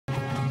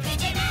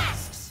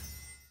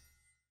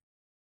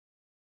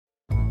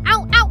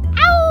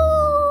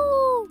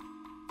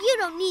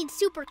don't need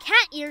super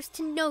cat ears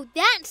to know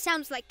that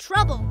sounds like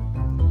trouble.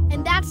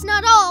 And that's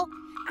not all.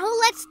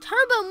 Owlette's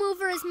turbo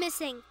mover is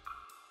missing.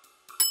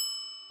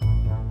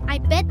 I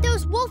bet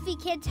those Wolfie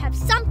kids have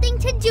something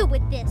to do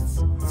with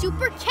this.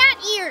 Super cat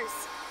ears.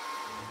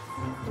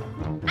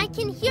 I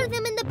can hear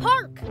them in the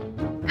park.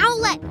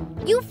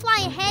 Owlette, you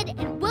fly ahead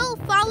and we'll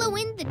follow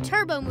in the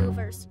turbo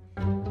movers.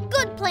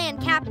 Good plan,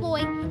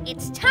 Catboy.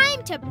 It's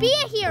time to be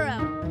a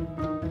hero.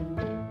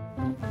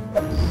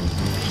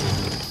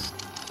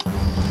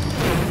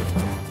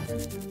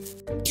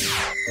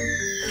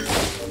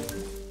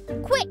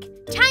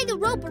 Quick, tie the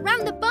rope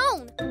around the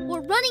bone.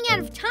 We're running out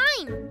of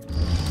time.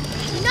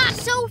 Not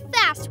so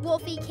fast,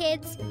 Wolfie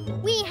kids.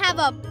 We have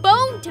a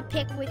bone to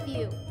pick with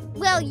you.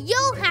 Well,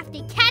 you'll have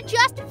to catch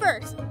us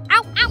first.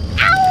 Ow, ow,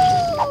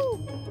 ow!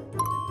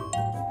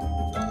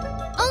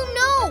 Oh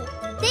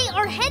no! They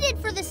are headed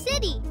for the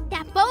city.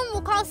 That bone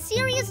will cause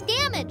serious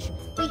damage.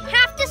 We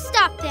have to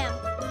stop them.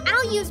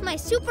 I'll use my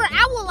super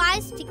owl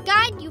eyes to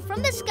guide you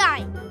from the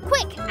sky.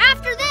 Quick,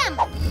 after them!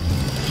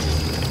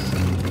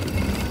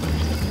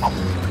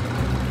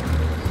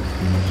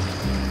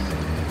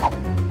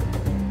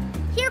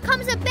 Here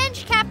comes a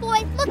bench,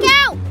 Catboy. Look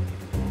out!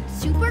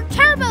 Super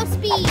turbo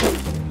speed!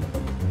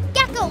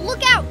 Gecko,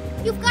 look out!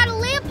 You've got a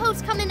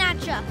lamppost coming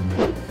at ya!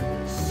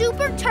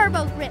 Super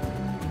turbo grip!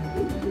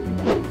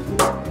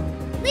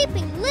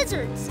 Leaping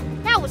lizards!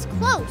 That was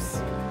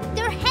close!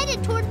 They're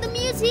headed toward the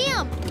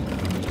museum!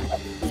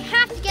 We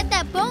have to get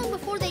that bone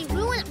before they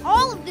ruin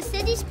all of the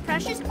city's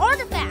precious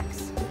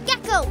artifacts!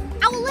 Gecko,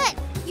 Owlette,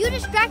 you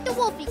distract the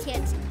Wolfie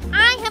kids.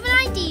 I have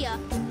an idea!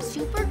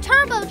 Super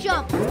turbo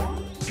jump!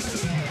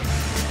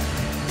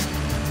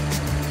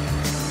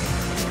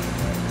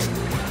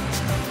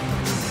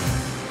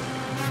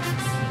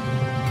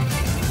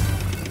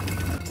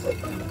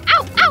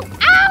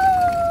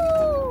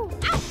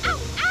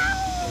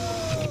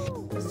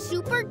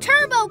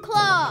 Turbo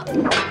Claw!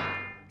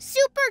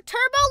 Super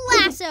Turbo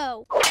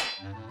Lasso!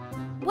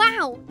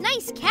 Wow,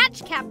 nice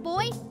catch,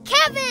 Catboy!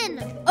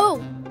 Kevin!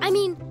 Oh, I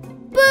mean,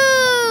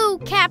 boo,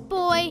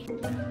 Catboy!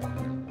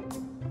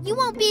 You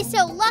won't be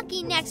so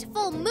lucky next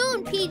full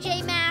moon,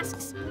 PJ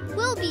Masks.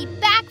 We'll be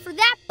back for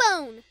that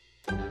bone.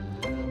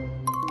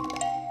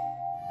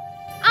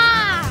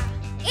 Ah!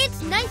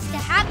 It's nice to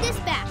have this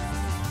back.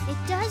 It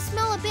does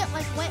smell a bit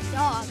like wet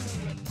dog.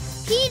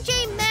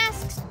 PJ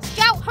Masks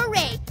shout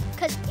hooray!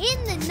 'Cause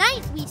in the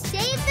night we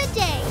save the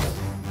day.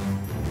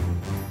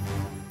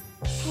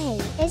 Hey,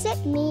 is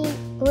it me,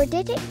 or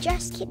did it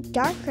just get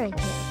darker in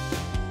here?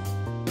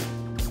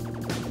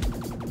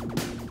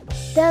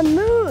 The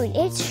moon,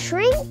 it's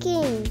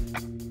shrinking.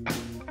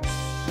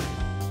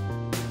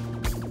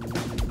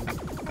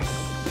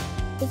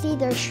 It's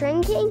either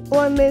shrinking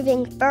or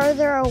moving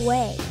further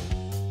away.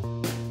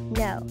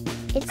 No,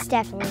 it's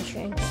definitely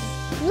shrinking.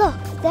 Look,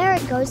 there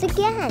it goes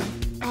again.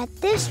 At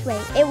this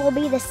rate, it will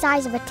be the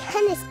size of a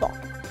tennis ball.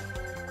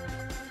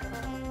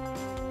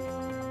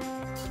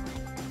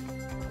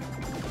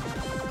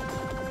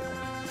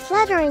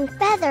 Fluttering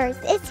feathers,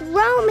 it's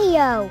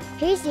Romeo.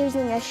 He's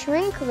using a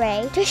shrink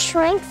ray to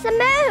shrink the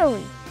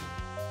moon.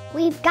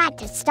 We've got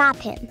to stop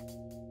him.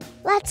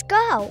 Let's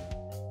go.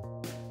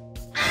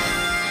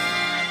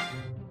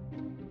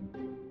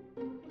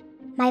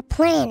 My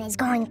plan is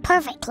going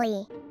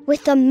perfectly.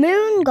 With the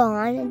moon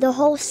gone, the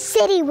whole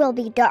city will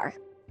be dark.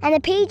 And the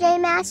PJ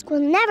Mask will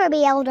never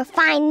be able to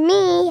find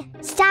me.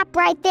 Stop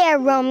right there,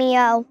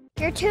 Romeo.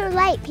 You're too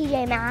late,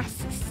 PJ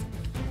Masks.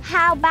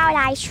 How about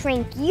I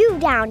shrink you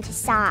down to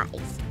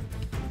size?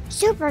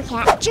 Super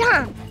Cat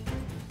jump.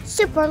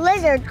 Super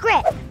Lizard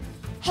grip.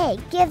 Hey,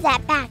 give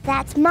that back,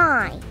 that's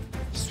mine.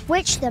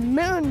 Switch the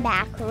moon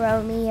back,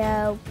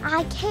 Romeo.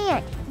 I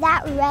can't.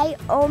 That ray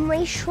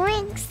only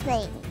shrinks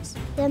things.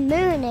 The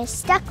moon is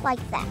stuck like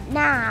that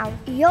now.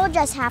 You'll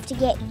just have to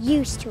get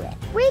used to it.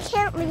 We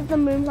can't leave the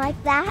moon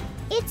like that.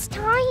 It's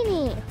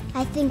tiny.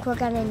 I think we're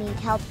gonna need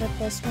help with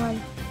this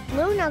one.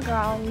 Luna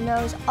Girl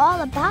knows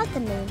all about the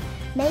moon.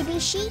 Maybe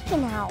she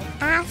can help.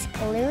 Ask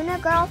Luna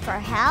Girl for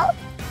help?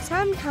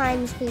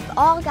 Sometimes we've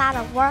all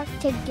gotta work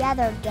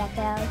together,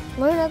 Gecko.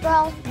 Luna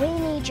Girl, we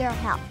need your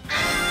help.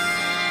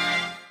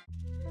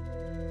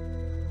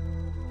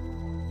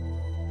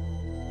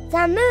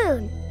 The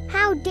moon!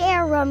 How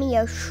dare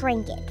Romeo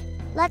shrink it?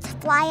 Let's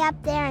fly up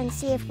there and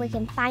see if we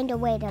can find a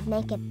way to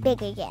make it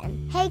big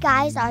again. Hey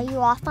guys, are you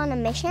off on a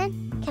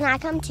mission? Can I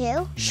come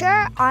too?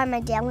 Sure,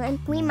 Armadillon.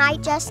 We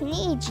might just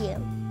need you.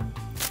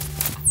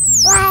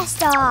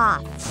 Blast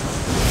off!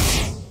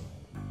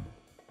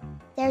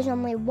 There's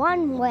only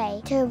one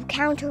way to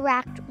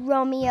counteract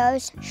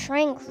Romeo's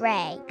shrink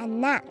ray,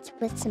 and that's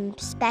with some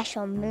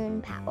special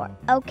moon power.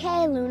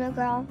 Okay, Luna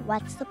Girl,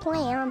 what's the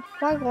plan?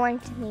 We're going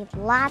to need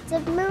lots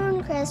of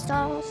moon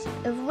crystals.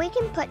 If we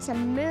can put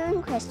some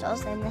moon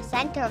crystals in the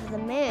center of the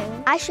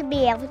moon, I should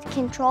be able to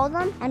control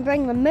them and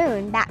bring the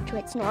moon back to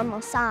its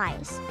normal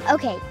size.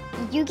 Okay,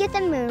 you get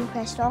the moon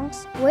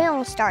crystals,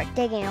 we'll start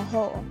digging a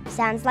hole.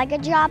 Sounds like a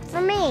job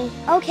for me.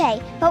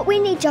 Okay, but we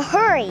need to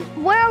hurry.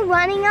 We're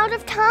running out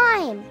of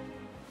time.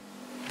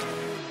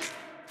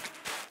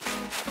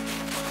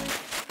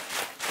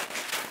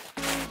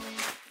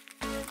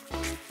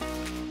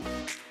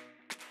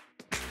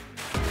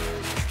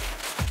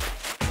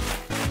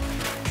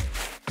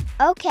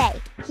 Okay,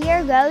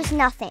 here goes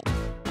nothing.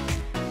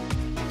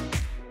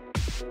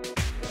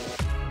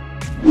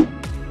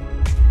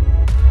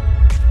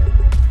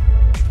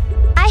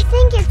 I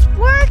think it's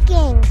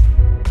working!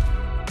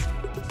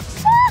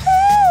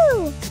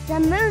 Woohoo! The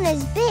moon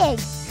is big,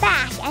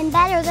 back, and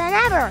better than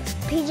ever.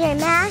 PJ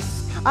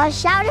Masks, I'll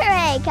shout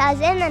hooray,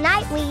 'cause in the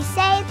night we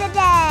save the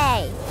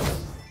day.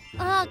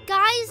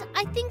 Guys,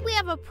 I think we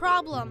have a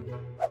problem.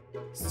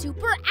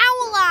 Super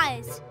Owl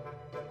Eyes!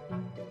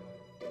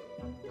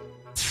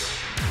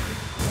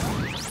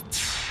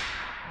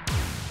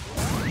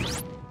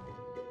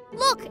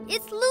 Look,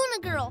 it's Luna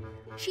Girl.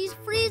 She's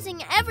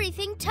freezing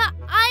everything to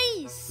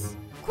ice.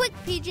 Quick,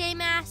 PJ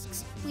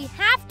Masks. We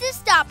have to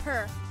stop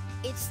her.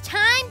 It's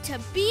time to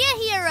be a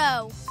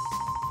hero.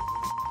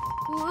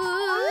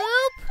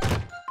 Whoop!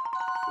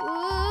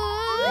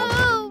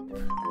 Whoop!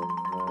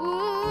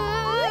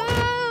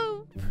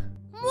 Whoop!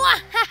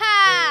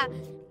 Mwahaha!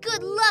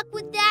 Good luck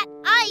with that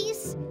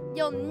ice.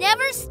 You'll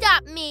never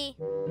stop me.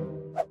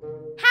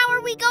 How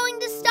are we going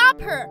to stop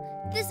her?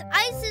 This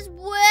ice is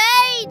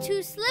way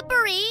too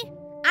slippery.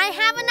 I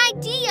have an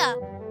idea.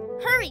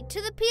 Hurry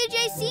to the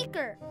PJ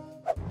Seeker.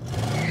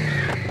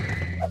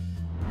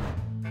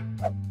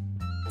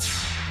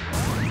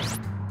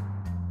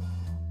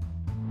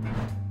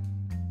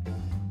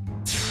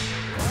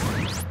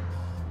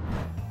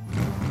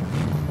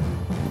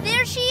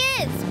 There she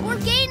is. We're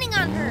gaining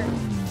on her.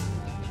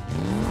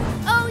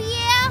 Oh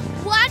yeah?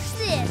 Watch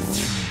this.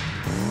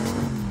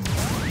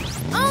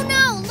 Oh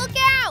no, look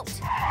out!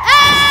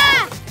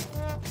 Ah!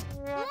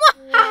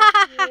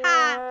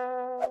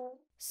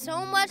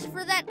 So much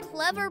for that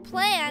clever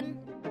plan.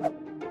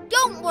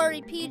 Don't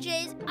worry,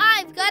 PJs.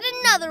 I've got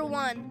another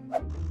one.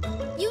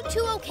 You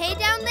two okay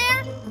down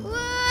there?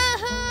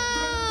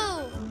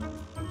 Woohoo!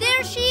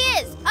 There she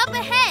is, up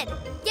ahead.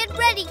 Get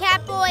ready,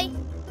 Catboy.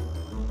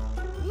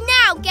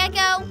 Now,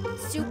 Gecko.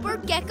 Super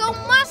Gecko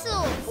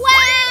muscles.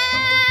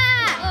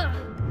 Wah!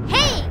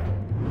 Hey!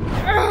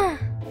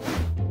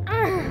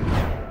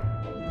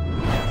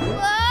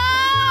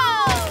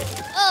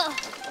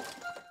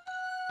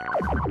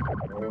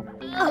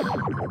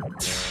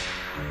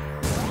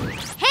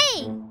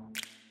 Hey!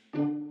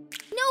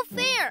 No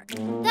fair!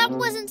 That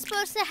wasn't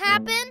supposed to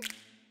happen.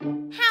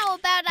 How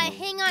about I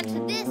hang on to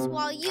this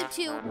while you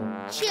two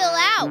chill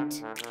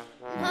out?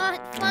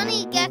 Not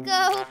funny,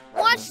 Gecko.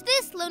 Watch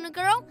this, Luna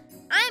Girl.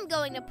 I'm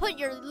going to put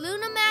your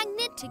Luna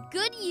Magnet to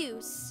good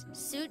use.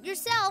 Suit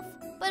yourself,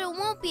 but it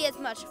won't be as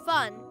much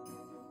fun.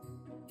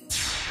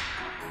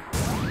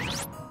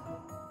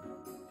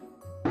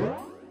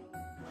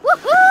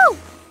 Woohoo!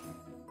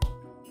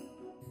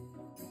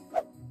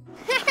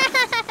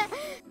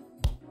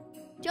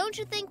 Don't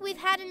you think we've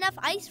had enough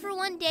ice for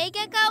one day,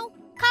 Gecko?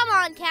 Come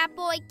on,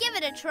 Catboy, give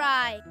it a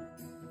try.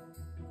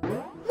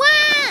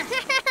 Wah!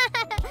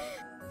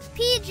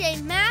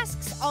 PJ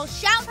Masks, I'll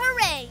shout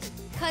hooray,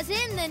 'cause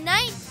in the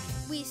night,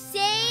 we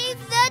save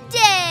the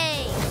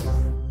day.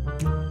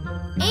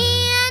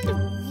 And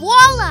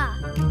voila!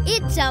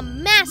 It's a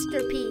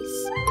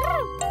masterpiece.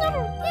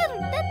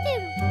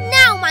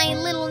 Now, my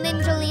little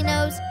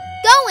ninjalinos,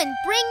 go and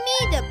bring me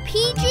the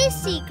PJ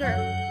Seeker.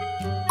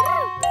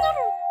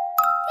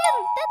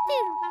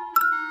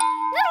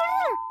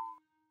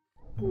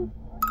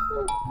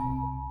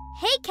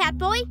 Hey,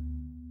 Catboy.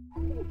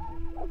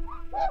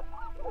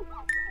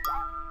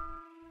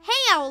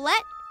 Hey,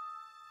 Owlette.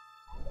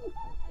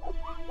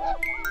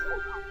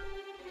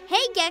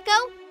 Hey, Gecko.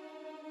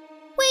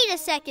 Wait a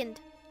second.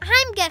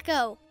 I'm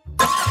Gecko.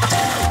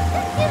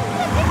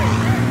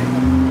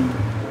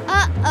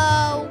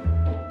 Uh-oh.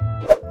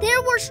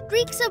 There were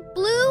streaks of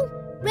blue,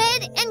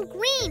 red, and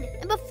green.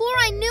 And before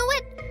I knew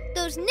it,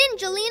 those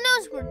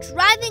ninjalinos were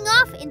driving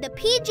off in the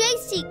PJ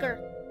Seeker.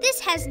 This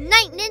has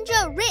Night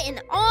Ninja written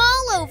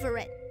all over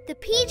it. The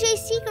PJ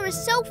Seeker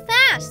is so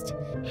fast.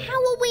 How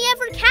will we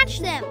ever catch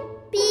them?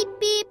 Beep,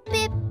 beep,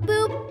 beep,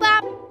 boop,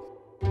 bop.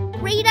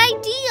 Great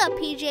idea,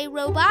 PJ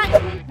Robot.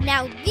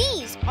 Now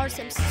these are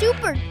some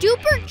super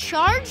duper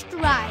charged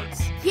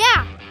rides.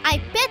 Yeah,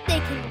 I bet they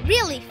can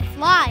really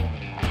fly.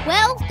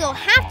 Well, they'll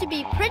have to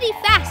be pretty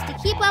fast to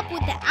keep up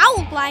with the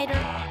Owl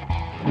Glider.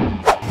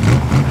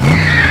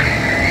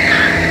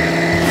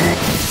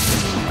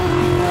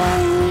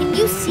 Can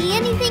you see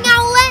anything,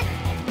 Owlette?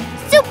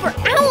 Super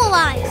Owl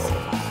Eyes!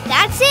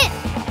 That's it!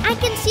 I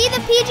can see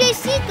the PJ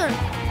Seeker.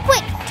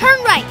 Quick,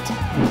 turn right.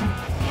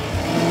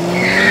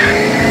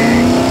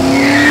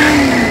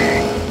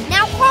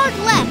 Now hard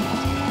left.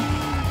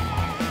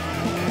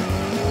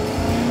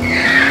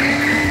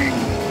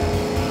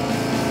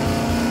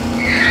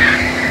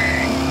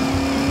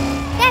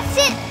 That's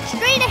it,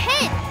 straight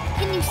ahead.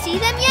 Can you see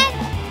them yet?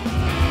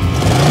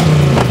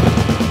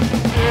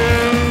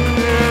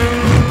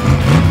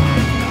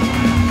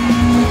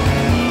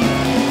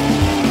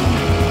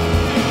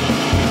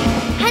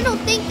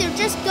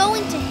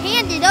 Going to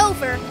hand it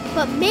over,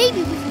 but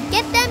maybe we can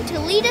get them to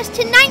lead us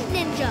to Night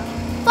Ninja.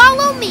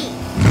 Follow me.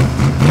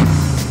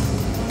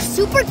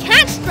 Super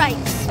Cat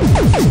Strikes.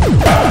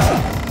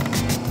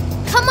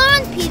 Come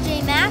on,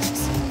 PJ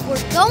Masks.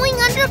 We're going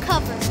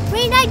undercover.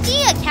 Great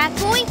idea,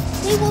 Catboy.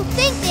 They will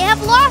think they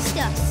have lost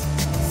us.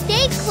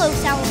 Stay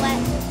close,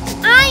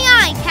 Owlette. Aye,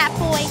 aye,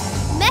 Catboy.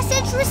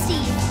 Message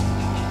received.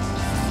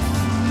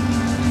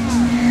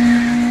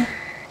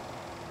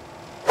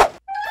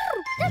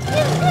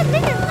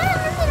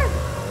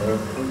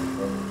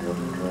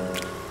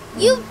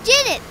 You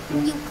did it,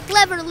 you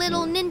clever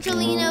little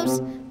Ninjalinos.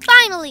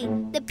 Finally,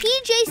 the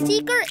PJ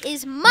Seeker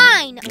is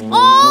mine,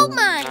 all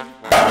mine.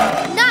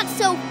 Not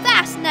so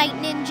fast, Night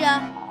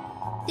Ninja.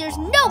 There's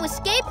no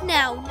escape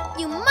now.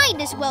 You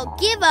might as well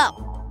give up.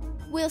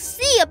 We'll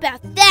see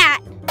about that.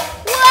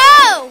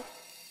 Whoa!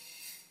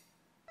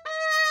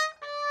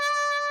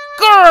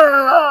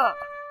 Grrr!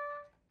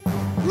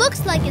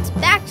 Looks like it's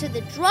back to the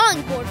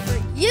drawing board for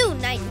you,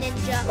 Night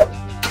Ninja.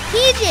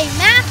 PJ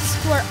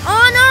Masks, we're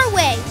on our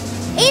way.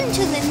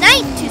 Into the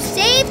night to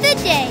save the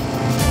day.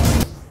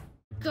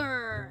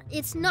 Grr,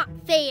 it's not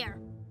fair.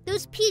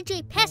 Those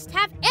PJ Pests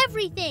have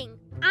everything.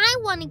 I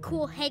wanted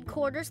cool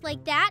headquarters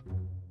like that.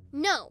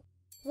 No,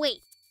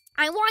 wait.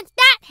 I want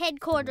that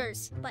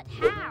headquarters. But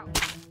how?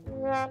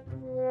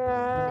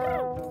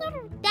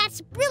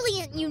 That's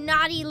brilliant, you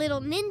naughty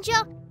little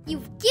ninja.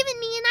 You've given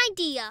me an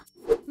idea.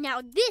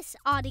 Now this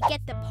ought to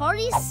get the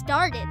party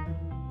started.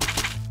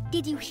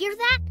 Did you hear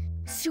that?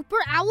 Super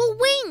Owl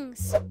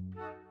Wings!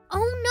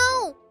 Oh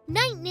no!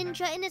 Night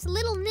Ninja and his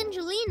little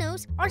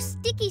Ninjalinos are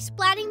sticky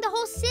splatting the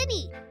whole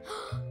city.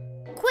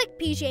 Quick,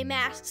 PJ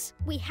Masks.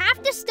 We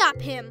have to stop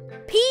him.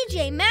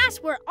 PJ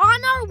Masks, we're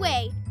on our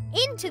way.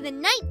 Into the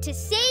night to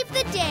save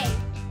the day.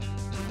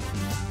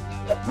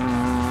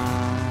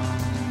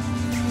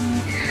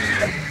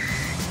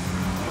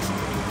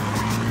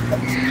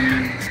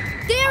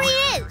 There he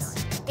is!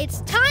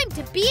 It's time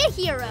to be a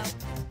hero.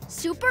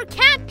 Super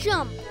Cat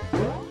Jump.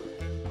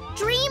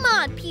 Dream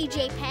on,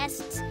 PJ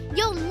Pests.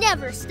 You'll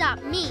never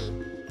stop me.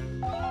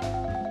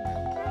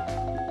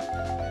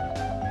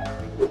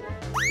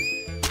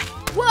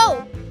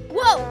 Whoa!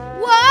 Whoa!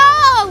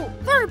 Whoa!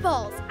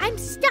 Furballs, I'm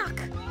stuck.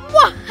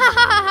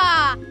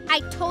 Wah-ha-ha-ha! I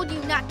told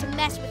you not to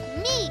mess with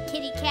me,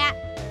 kitty cat.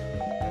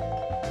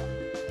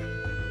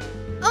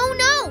 Oh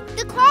no!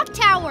 The clock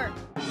tower!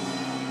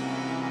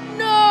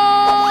 No!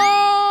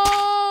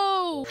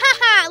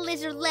 Ha-ha,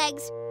 lizard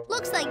legs.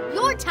 Looks like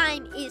your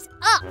time is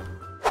up.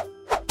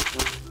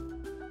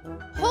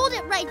 Hold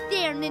it right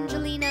there,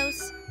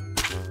 Ninjalinos.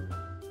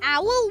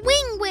 Owl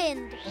Wing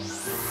Wind.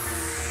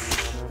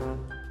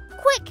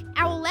 Quick,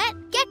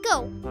 Owlette,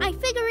 Gecko. I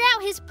figured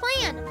out his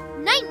plan.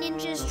 Night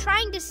Ninja's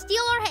trying to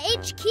steal our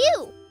HQ.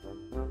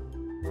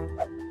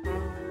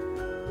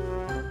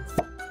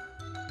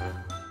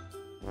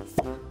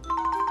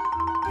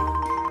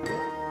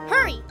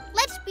 Hurry,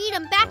 let's beat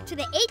him back to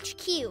the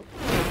HQ.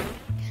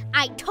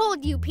 I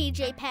told you,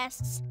 PJ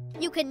Pests.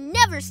 You can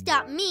never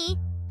stop me.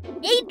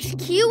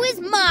 HQ is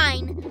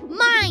mine!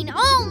 Mine,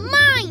 all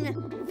mine!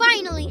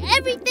 Finally,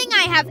 everything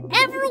I have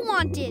ever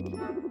wanted!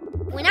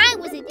 When I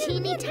was a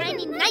teeny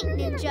tiny night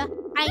ninja,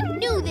 I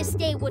knew this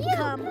day would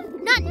come.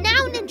 Not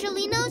now,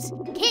 Ninjalinos!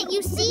 Can't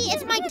you see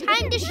it's my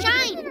time to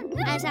shine?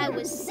 As I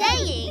was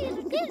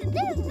saying...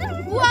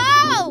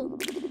 Whoa!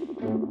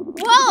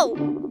 Whoa!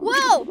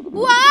 Whoa!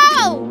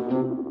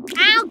 Whoa!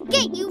 I'll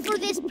get you for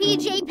this,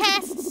 PJ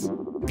Pests!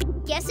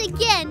 Guess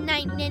again,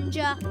 Night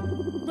Ninja.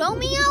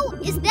 Romeo,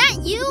 is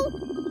that you?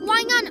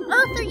 Why on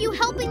earth are you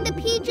helping the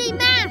PJ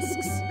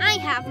Masks? I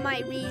have my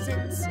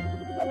reasons.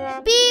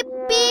 Beep,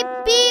 beep,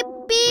 beep,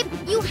 beep.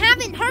 You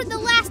haven't heard the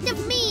last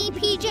of me,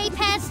 PJ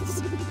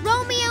Pests.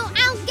 Romeo,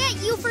 I'll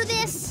get you for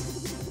this.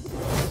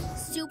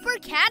 Super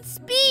Cat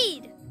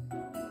Speed.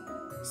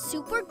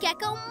 Super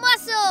Gecko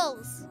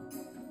Muscles.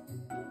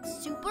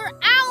 Super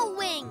Owl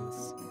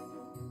Wings.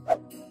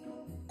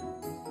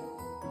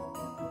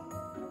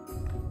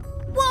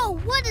 Whoa,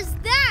 what is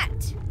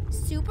that?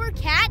 Super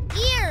Cat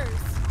Ears.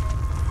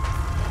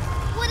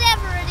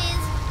 Whatever it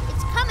is,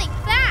 it's coming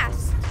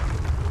fast.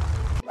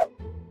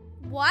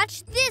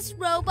 Watch this,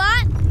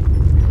 robot.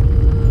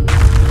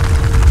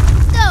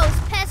 Those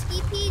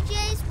pesky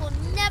PJs will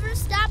never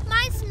stop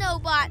my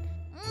Snowbot.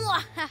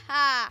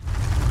 Mwahaha.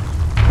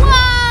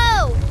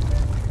 Whoa!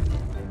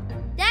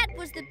 That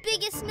was the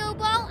biggest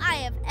snowball I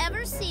have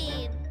ever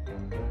seen.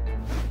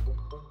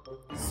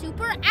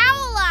 Super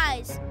Owl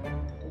Eyes.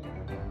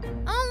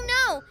 Oh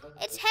no,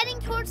 it's heading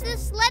towards the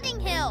sledding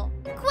hill.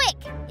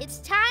 Quick, it's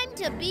time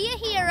to be a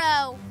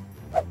hero.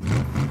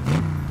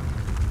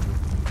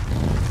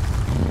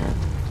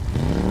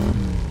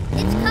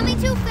 It's coming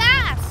too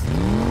fast.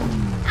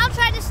 I'll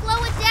try to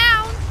slow it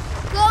down.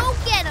 Go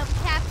get him,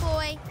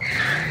 Catboy.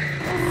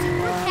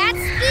 Super Cat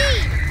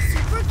Speed.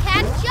 Super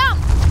Cat Jump.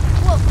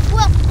 Whoa,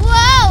 whoa,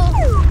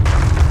 whoa!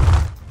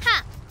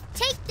 Ha!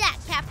 Take that,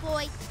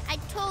 Catboy. I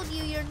told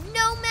you you're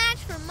no match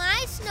for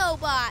my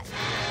Snowbot.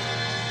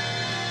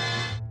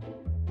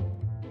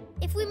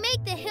 If we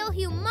make the hill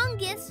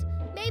humongous,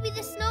 maybe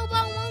the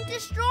snowball won't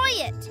destroy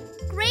it.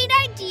 Great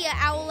idea,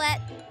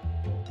 Owlette.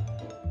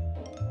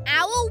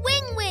 Owl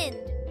Wing Wind.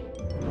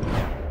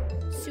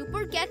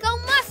 Super Gecko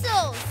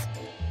Muscles.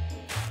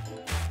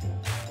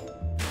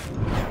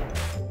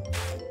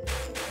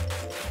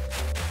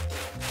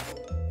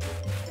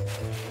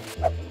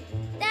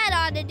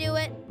 how to do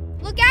it.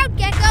 Look out,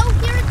 Gecko!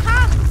 Here it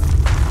comes!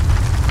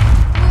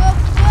 Whoa,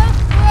 whoa,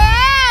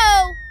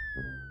 whoa!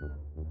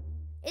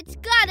 It's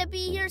gotta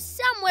be here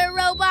somewhere,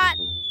 Robot.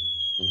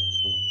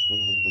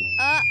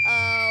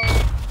 Uh-oh.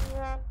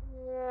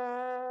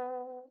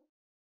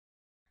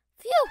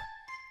 Phew!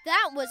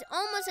 That was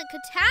almost a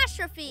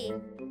catastrophe.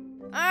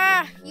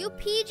 You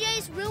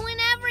PJs ruin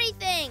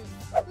everything.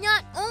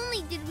 Not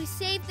only did we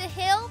save the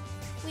hill,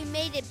 we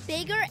made it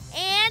bigger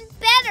and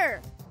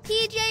better.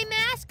 PJ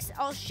Masks,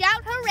 all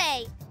shout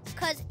hooray,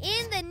 'cause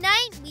in the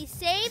night we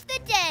saved the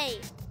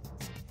day.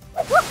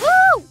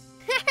 Woohoo!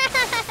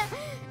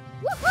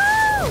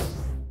 Woohoo!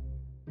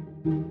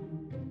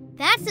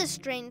 That's a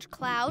strange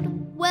cloud.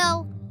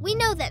 Well, we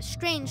know that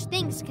strange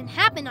things can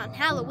happen on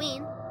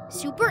Halloween.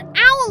 Super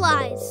Owl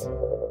Eyes!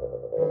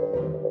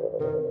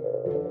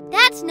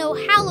 That's no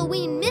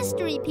Halloween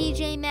mystery,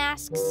 PJ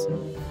Masks.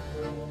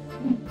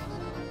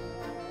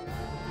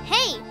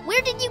 Hey,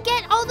 where did you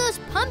get all those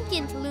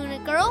pumpkins, Luna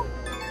Girl?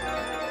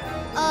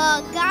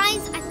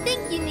 Guys, I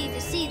think you need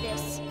to see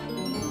this.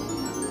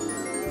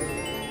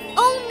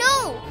 Oh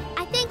no!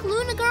 I think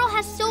Luna Girl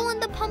has stolen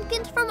the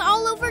pumpkins from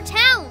all over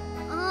town.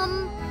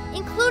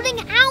 Including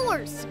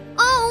ours.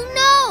 Oh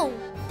no!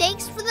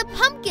 Thanks for the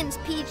pumpkins,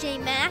 PJ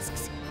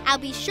Masks. I'll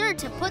be sure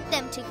to put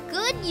them to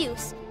good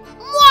use.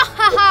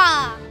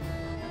 Mwahaha!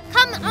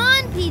 Come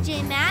on,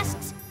 PJ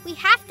Masks. We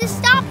have to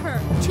stop her.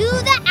 To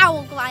the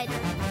Owl Glider.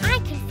 I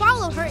can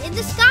follow her in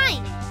the sky.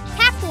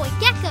 Catboy,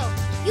 Gecko,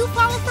 you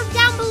follow from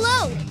down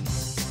below.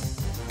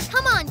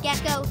 Come on,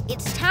 Gecko.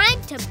 It's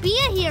time to be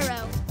a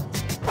hero.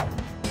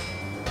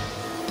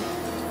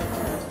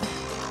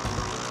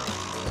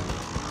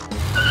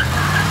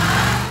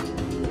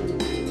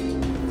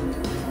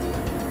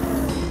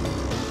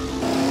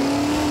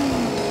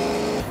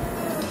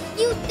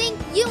 You think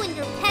you and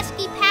your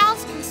pesky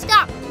pals can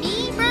stop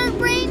me, Bird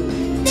Brain?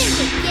 Think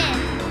again.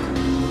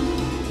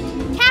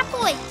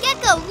 Catboy,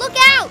 Gecko, look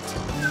out!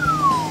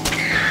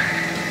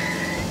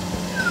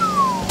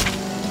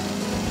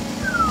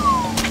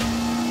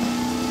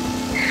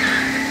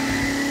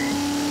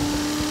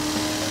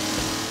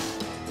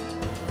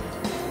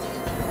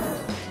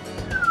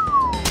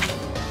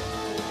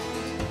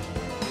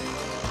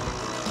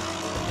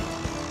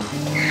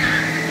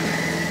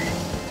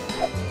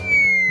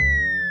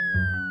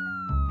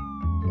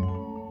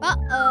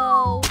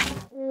 Uh-oh.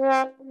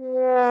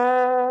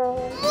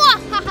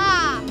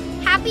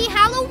 Mwahaha! Happy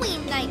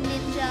Halloween night,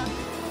 Ninja.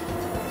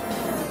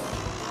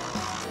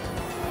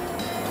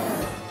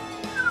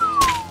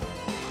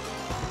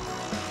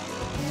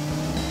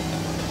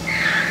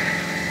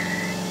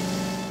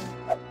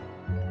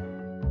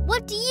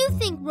 What do you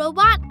think,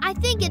 Robot? I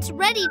think it's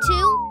ready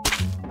to.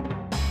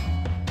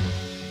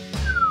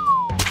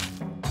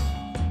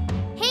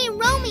 Hey,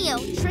 Romeo,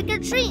 trick or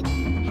treat.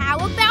 How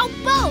about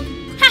both?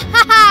 Ha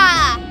ha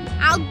ha!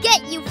 I'll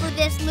get you for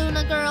this,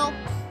 Luna Girl.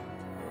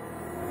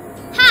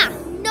 Ha!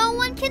 No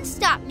one can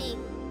stop me.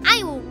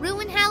 I will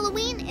ruin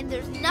Halloween, and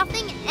there's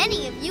nothing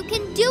any of you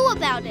can do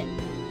about it.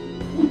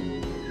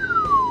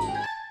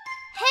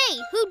 Hey,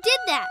 who did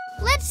that?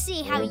 Let's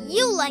see how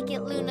you like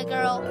it, Luna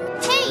Girl.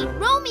 Hey,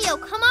 Romeo,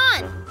 come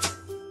on.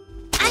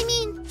 I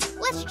mean,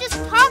 let's just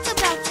talk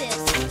about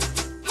this.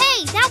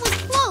 Hey, that was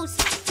close.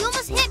 You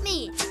almost hit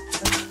me.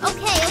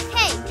 Okay,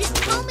 just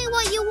tell me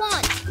what you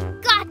want.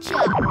 Gotcha.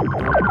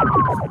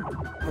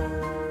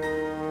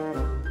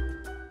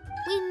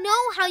 We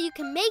know how you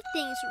can make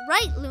things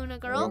right, Luna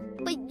Girl,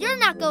 but you're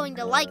not going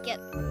to like it.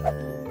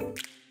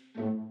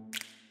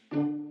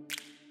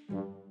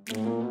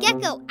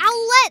 Gecko,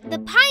 Owlette, the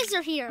pies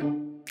are here.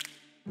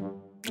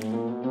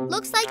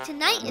 Looks like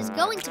tonight is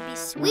going to be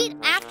sweet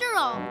after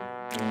all.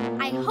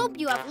 I hope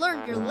you have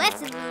learned your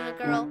lesson, Luna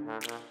Girl.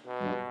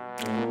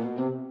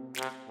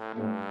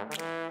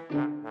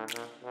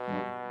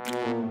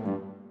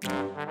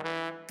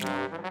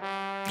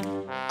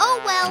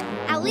 Oh well,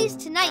 at least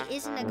tonight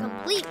isn't a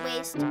complete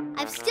waste.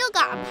 I've still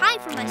got a pie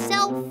for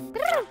myself.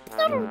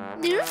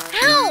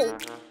 Ow!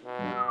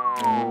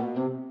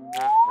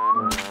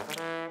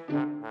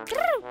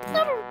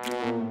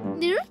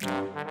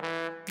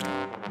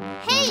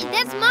 Hey,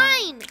 that's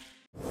mine!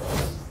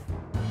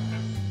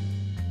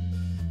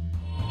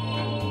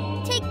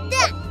 Take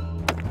that!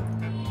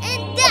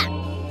 And that!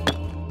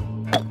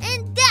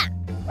 And that!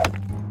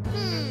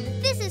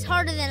 This is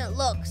harder than it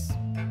looks.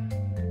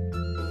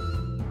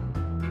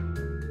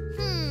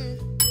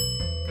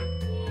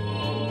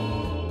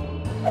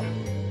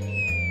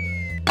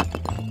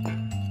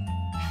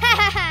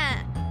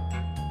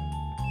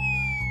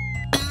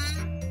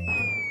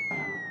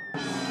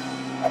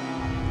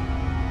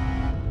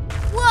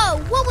 Whoa,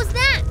 what was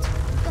that?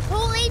 The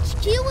whole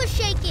HQ was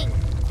shaking.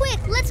 Quick,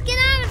 let's get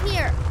out of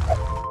here.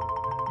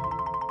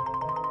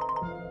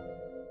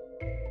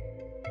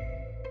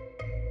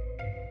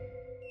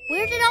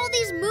 Where did all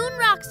these moon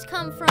rocks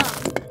come from?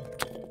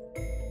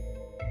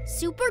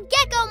 Super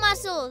Gecko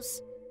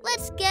muscles.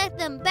 Let's get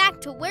them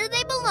back to where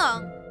they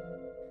belong.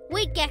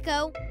 Wait,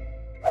 Gecko.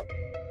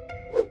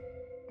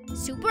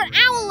 Super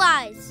Owl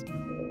Eyes.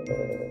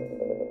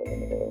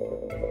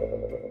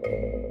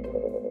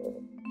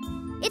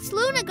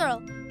 Where's Luna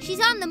Girl? She's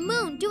on the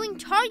moon doing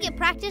target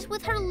practice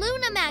with her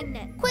Luna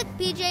magnet. Quick,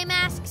 PJ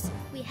Masks.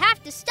 We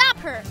have to stop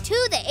her.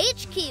 To the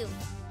HQ.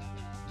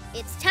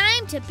 It's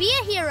time to be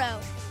a hero.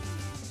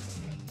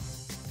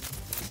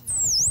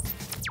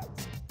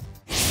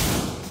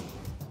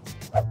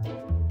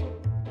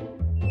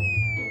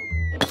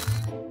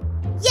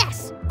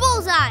 Yes!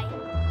 Bullseye!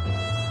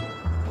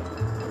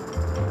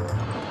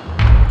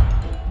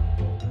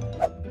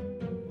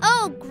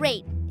 Oh,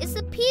 great. It's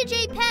the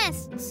PJ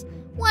Pests.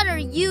 What are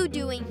you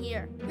doing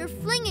here? You're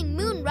flinging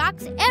moon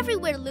rocks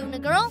everywhere, Luna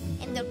Girl,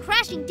 and they're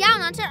crashing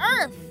down onto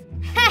Earth.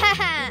 Ha ha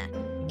ha!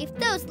 If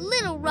those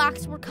little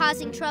rocks were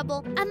causing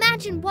trouble,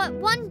 imagine what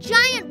one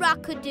giant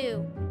rock could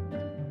do.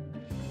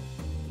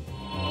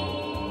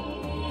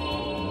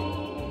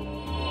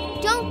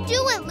 Don't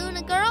do it,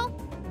 Luna Girl.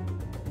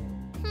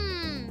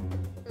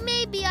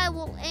 Maybe I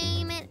will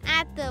aim it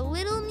at the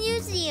little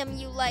museum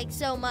you like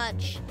so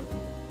much.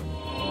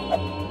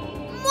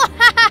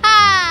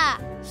 Mwahaha!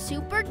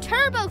 Super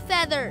Turbo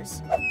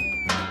Feathers!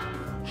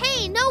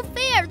 Hey, no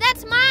fair,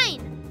 that's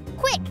mine!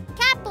 Quick,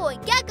 Catboy,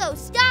 Gecko,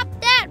 stop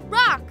that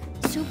rock!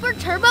 Super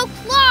Turbo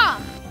Claw!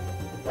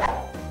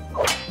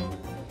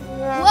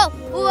 Whoa,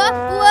 whoa,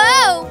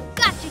 whoa!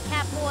 Gotcha,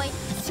 Catboy!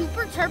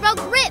 Super Turbo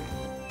Grip!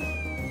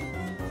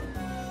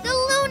 The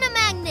Luna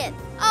Magnet!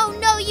 Oh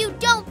no, you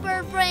don't,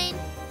 Bird Brain!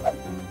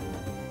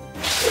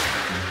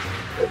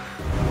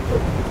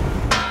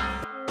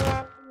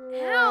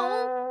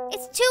 Ow!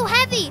 It's too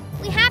heavy!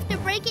 We have to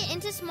break it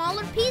into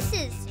smaller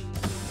pieces.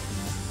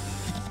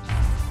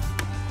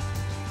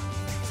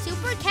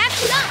 Super Cat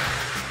Jump!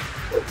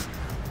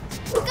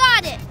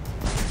 Got it!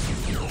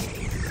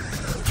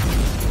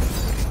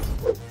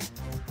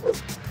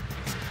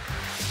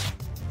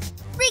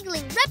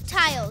 Wriggling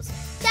reptiles!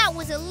 That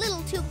was a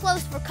little too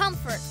close for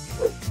comfort.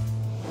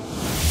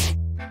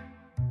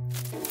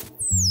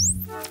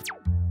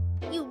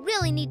 You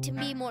really need to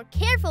be more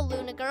careful,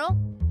 Luna Girl.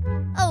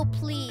 Oh,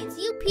 please,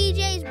 you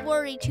PJs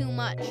worry too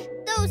much.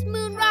 Those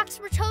moon rocks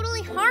were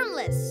totally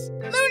harmless.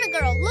 Luna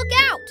Girl, look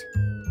out!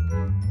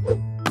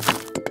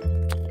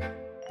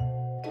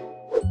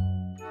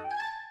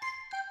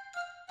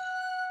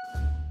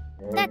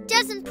 That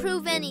doesn't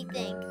prove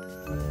anything.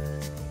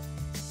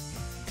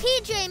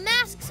 PJ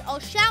Masks all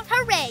shout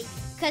hooray,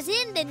 'cause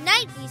in the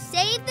night we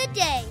save the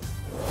day.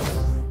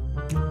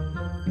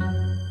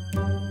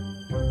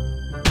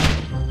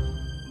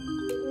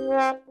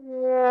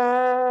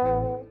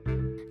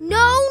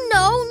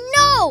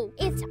 No!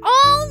 It's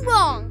all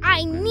wrong.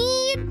 I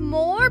need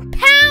more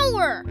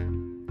power.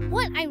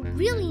 What I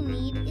really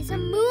need is a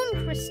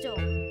moon crystal.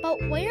 But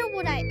where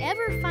would I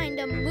ever find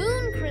a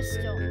moon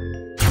crystal?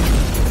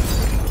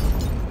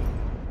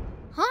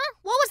 Huh?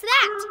 What was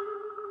that?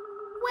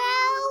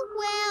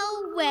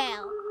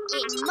 Well.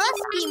 It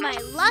must be my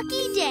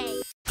lucky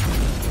day.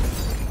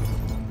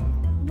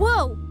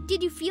 Whoa,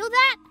 did you feel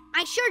that?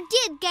 I sure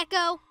did,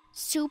 Gecko.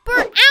 Super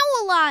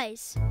Owl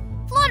Eyes.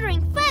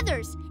 Fluttering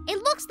feathers.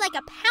 It looks like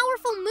a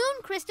powerful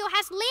moon crystal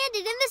has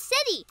landed in the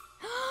city.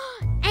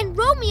 And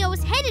Romeo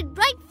is headed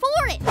right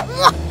for it.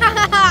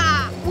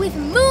 With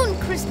moon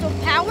crystal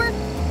power,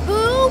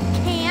 who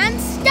can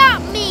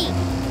stop me?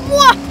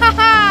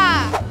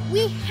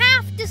 We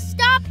have to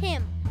stop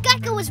him.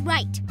 Gecko is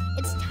right.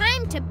 It's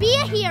time to be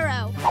a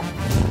hero.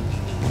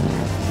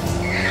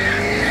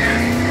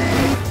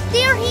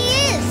 There he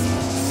is.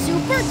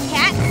 Super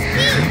Cat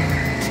Speed.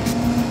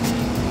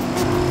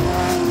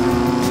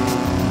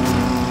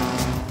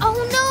 Oh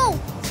no!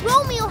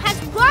 Romeo has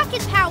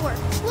rocket power!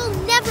 We'll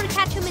never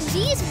catch him in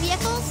these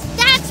vehicles!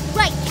 That's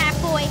right,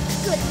 Catboy!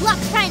 Good luck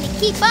trying to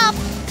keep up!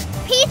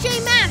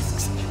 PJ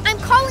Masks! I'm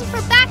calling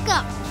for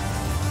backup!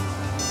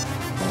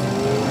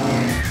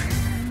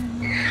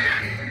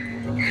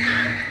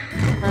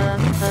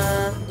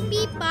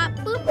 Beep bop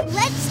boop!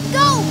 Let's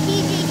go,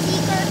 PJ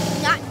Seeker!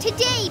 Not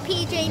today,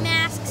 PJ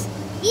Masks!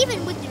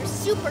 Even with your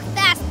super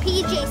fast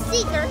PJ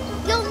Seeker,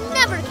 you'll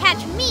never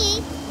catch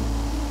me!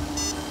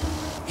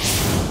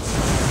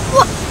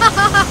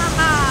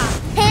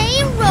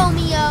 Hey,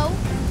 Romeo!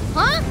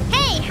 Huh?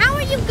 Hey, how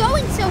are you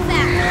going so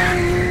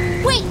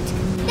fast? Wait,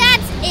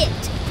 that's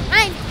it!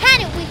 I've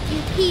had it with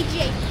you,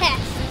 PJ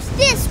Pests.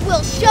 This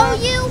will show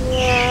you...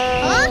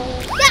 Huh?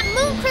 That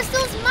moon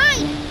crystal's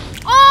mine!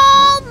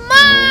 All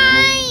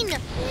mine!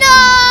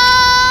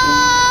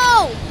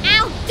 No!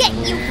 I'll get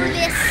you for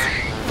this!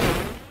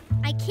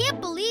 I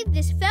can't believe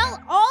this fell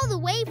all the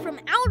way from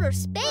outer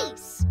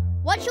space.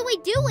 What should we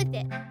do with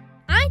it?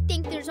 I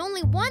think there's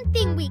only one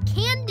thing we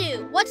can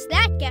do. What's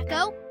that,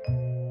 Gecko?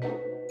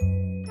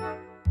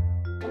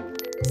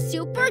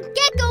 Super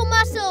Gecko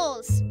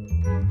Muscles!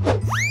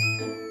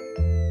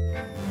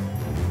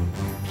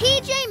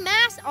 PJ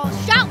Masks all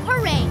shout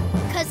hooray,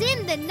 'cause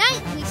in the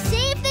night we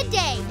save the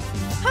day.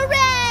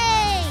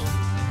 Hooray!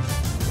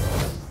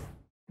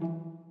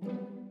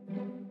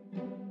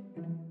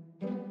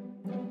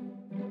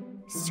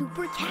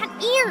 Super Cat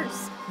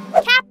Ears!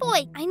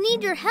 Catboy, I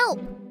need your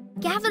help.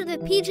 Gather the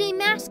PJ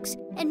Masks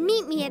and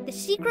meet me at the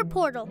secret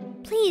portal.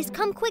 Please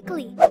come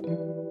quickly.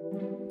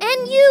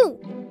 And you!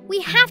 We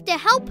have to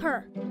help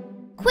her.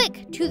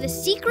 Quick, to the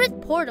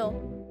secret portal.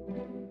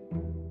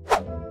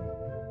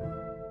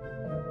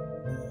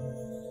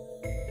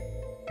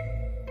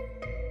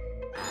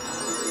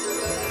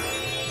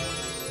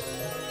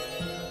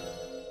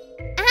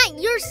 At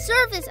your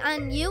service,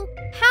 Anyu.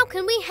 How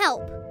can we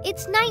help?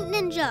 It's Night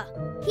Ninja.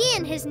 He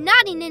and his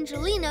naughty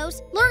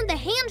Ninjalinos learned the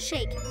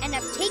handshake and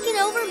have taken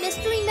over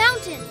Mystery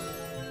Mountain.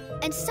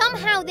 And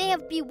somehow they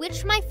have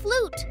bewitched my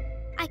flute.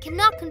 I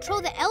cannot control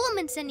the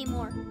elements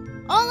anymore.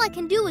 All I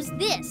can do is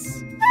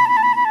this.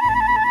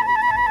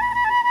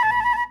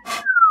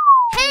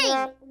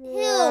 Hey!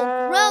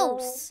 Ew,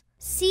 gross.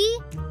 See?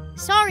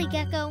 Sorry,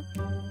 Gecko.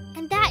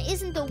 And that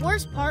isn't the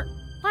worst part.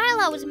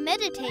 While I was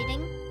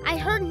meditating, I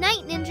heard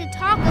Night Ninja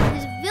talk of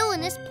his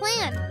villainous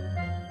plan.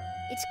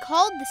 It's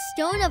called the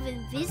Stone of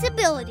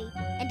Invisibility,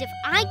 and if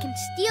I can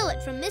steal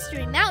it from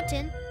Mystery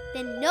Mountain,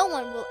 then no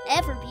one will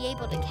ever be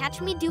able to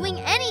catch me doing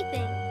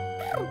anything.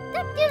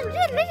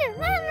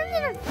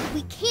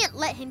 We can't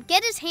let him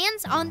get his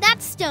hands on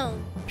that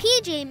stone.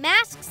 PJ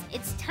Masks,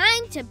 it's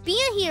time to be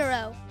a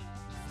hero.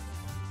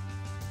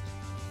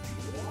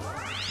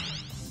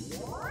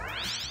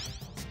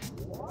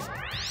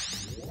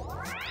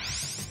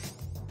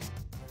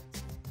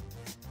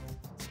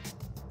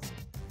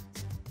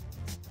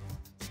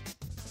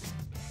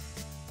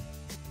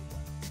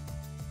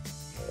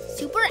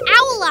 Super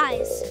Owl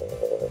Eyes!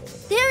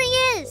 There he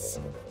is!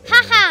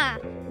 Ha-ha!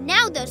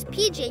 Now those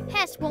PJ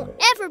pests won't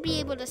ever be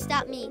able to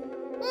stop me.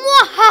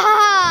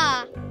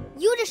 Mwahaha!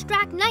 You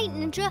distract Night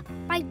Ninja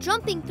by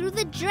jumping through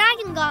the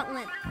Dragon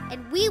Gauntlet,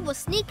 and we will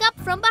sneak up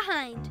from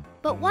behind.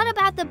 But what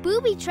about the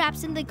booby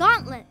traps in the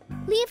gauntlet?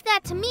 Leave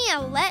that to me,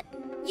 Owlette.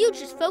 You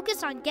just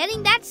focus on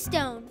getting that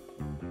stone.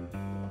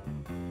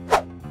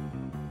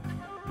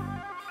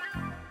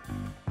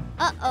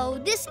 Uh-oh,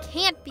 this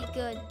can't be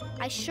good.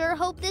 I sure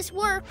hope this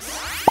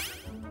works.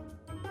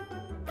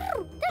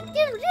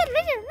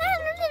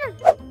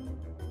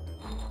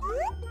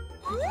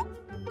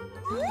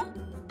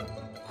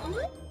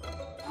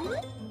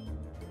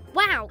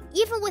 Wow,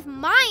 even with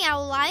my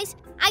owl eyes,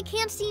 I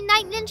can't see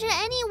Night Ninja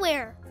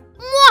anywhere.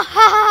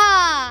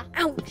 Mwahaha!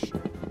 Ouch!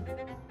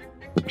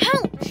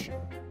 Ouch!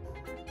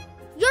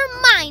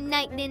 You're mine,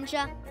 Night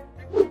Ninja.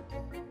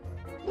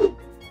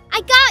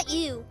 I got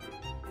you!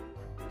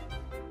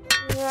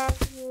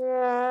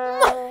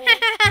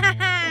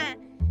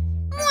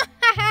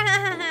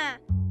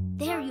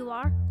 There you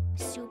are.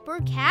 Super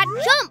Cat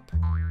Jump!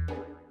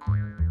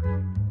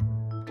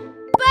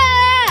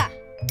 Bah!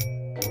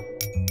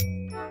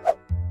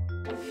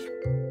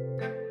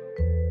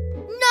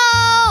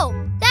 No!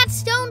 That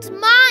stone's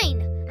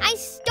mine! I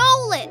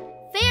stole it,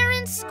 fair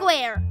and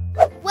square.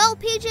 Well,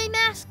 PJ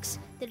Masks,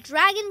 the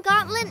Dragon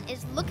Gauntlet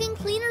is looking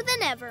cleaner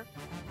than ever.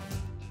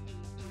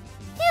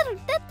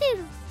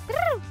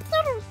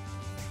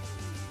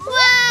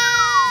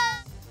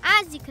 Whoa!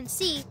 As you can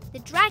see, the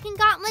Dragon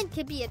Gauntlet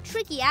can be a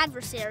tricky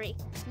adversary,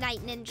 Night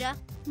Ninja.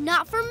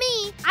 Not for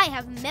me. I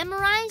have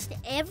memorized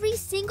every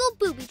single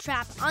booby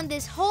trap on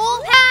this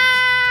whole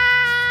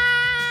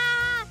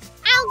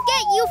I'll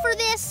get you for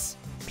this!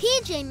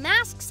 PJ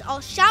Masks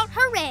all shout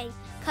hooray,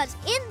 'cause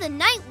in the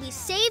night we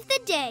save the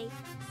day.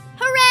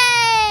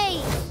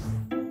 Hooray!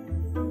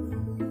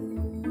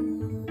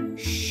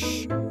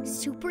 Shh!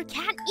 Super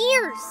Cat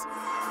ears!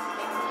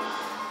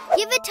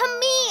 Give it to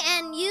me,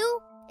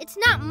 Anyu! It's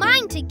not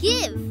mine to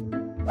give.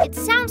 It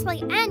sounds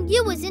like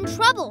Anyu is in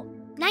trouble.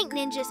 Night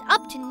Ninja's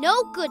up to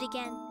no good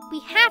again.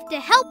 We have to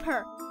help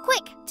her.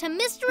 Quick, to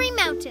Mystery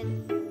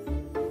Mountain.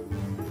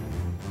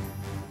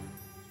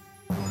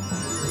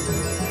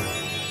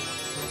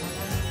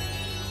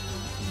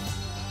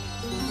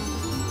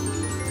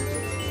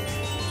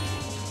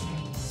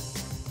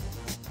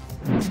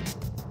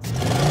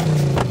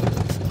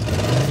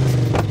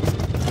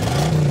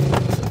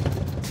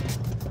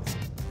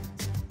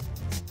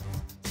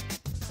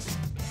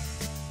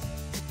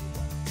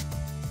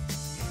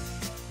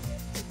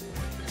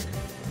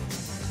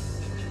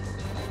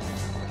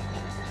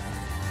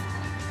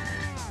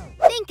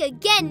 Think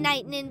again,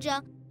 Night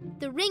Ninja.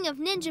 The Ring of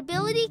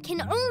Ninjability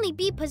can only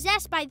be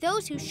possessed by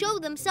those who show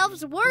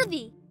themselves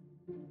worthy.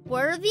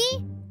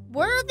 Worthy?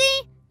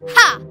 Worthy?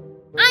 Ha!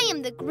 I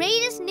am the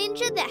greatest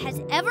ninja that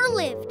has ever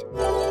lived.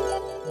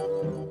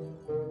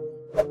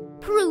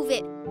 Prove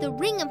it. The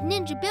Ring of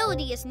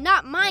Ninjability is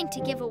not mine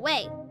to give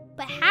away.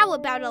 But how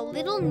about a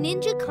little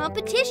ninja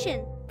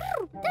competition?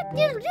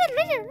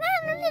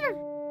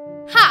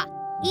 Ha!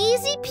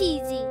 Easy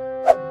peasy.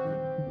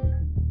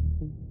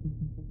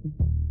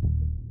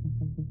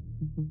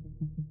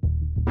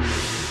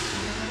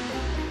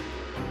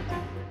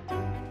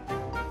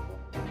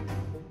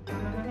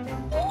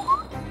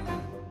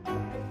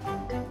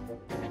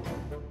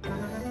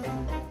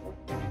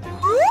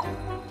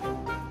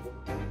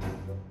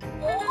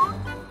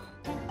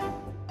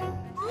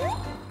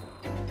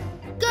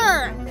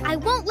 I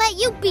won't let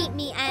you beat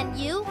me,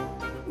 Anyu.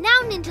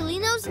 Now,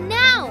 Ninjalinos,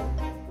 now!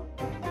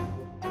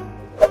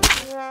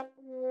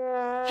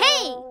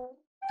 Hey!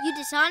 You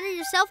dishonor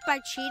yourself by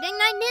cheating,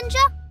 Night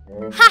Ninja?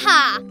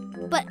 Haha!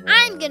 But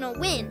I'm gonna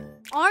win,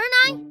 aren't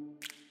I?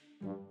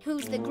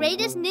 Who's the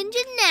greatest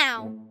ninja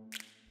now?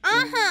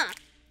 Uh-huh.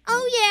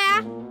 Oh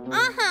yeah.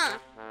 Uh-huh.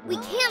 We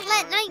can't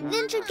let Night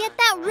Ninja get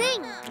that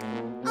ring.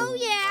 Oh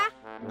yeah.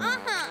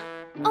 Uh-huh.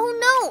 Oh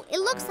no, it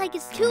looks like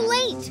it's too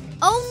late.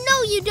 Oh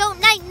no, you don't,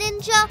 Night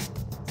Ninja.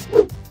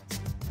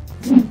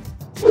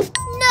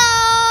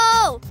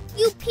 No!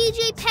 You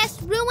PJ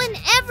Pest ruined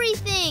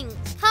everything.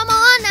 Come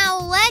on,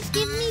 Owlette,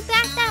 give me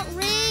back that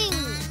ring.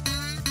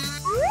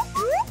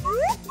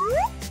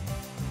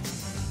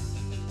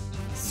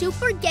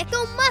 Super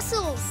Gecko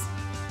muscles.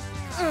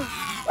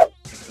 Ah!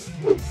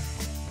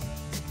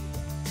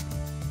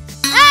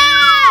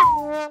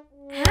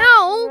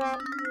 Ow!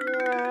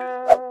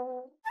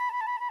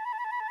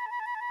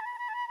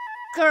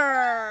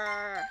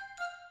 Grrr.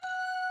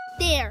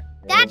 There,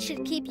 that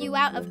should keep you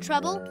out of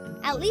trouble,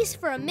 at least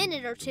for a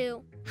minute or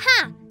two.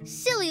 Ha!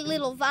 Silly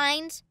little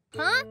vines.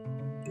 Huh?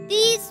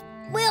 These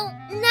will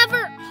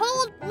never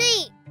hold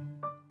me.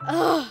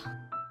 Ugh.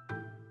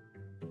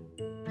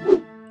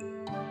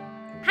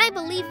 I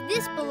believe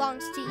this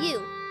belongs to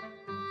you.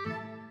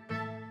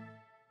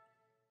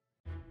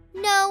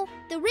 No,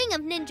 the Ring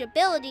of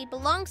Ninjability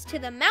belongs to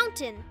the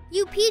mountain.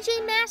 You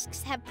PJ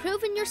Masks have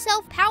proven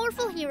yourself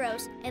powerful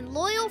heroes and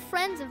loyal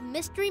friends of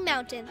Mystery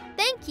Mountain.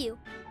 Thank you.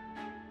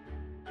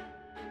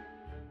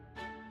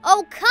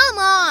 Oh, come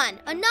on!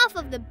 Enough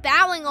of the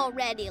bowing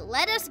already.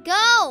 Let us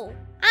go.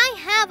 I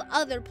have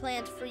other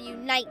plans for you,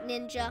 Night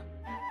Ninja.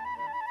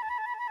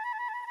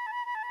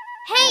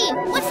 Hey,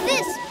 what's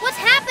this? What's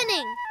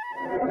happening?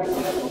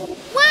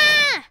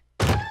 Wah!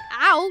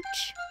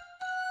 Ouch!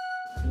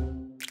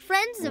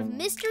 Friends of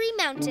Mystery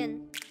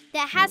Mountain.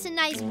 That has a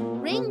nice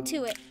ring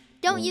to it.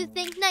 Don't you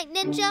think, Night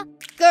Ninja?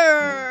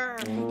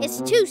 Grrr!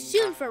 It's too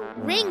soon for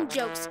ring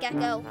jokes,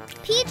 Gecko.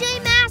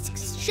 PJ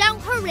Masks shout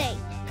hooray,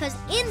 'cause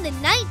in the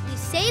night we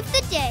save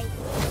the day.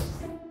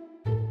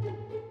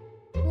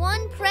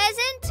 One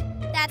present?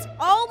 That's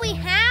all we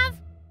have?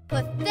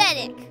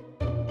 Pathetic.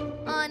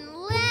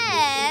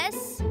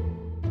 Unless...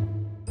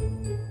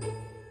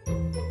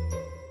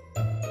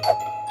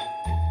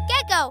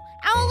 Gecko!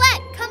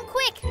 Owlette, come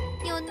quick!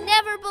 You'll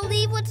never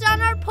believe what's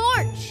on our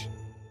porch!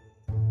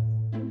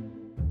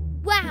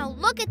 Wow,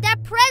 look at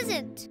that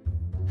present!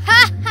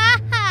 Ha ha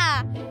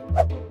ha!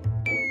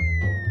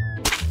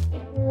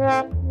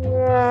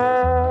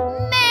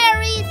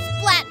 Merry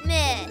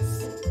Splatmas!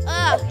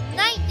 Ugh,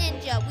 Night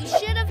Ninja, we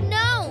should have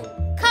known!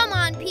 Come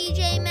on,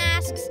 PJ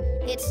Masks,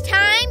 it's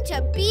time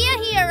to be a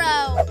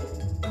hero!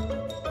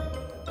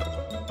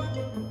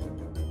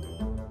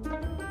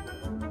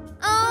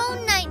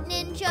 Oh, Night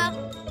Ninja,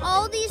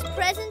 all these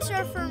presents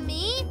are for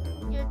me?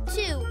 You're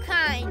too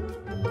kind.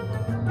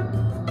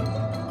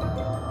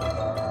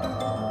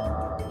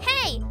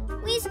 Hey,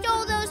 we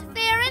stole those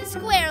fair and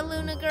square,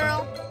 Luna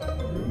Girl.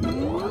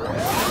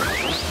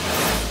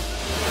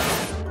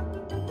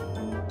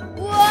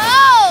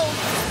 Whoa!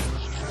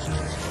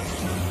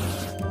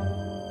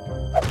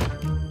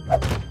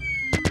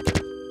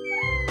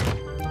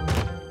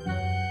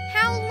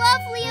 How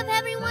lovely of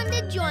everyone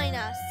to join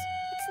us.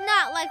 It's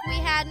not like we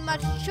had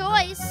much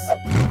choice.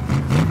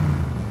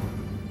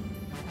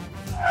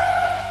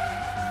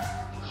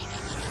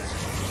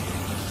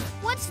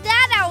 What's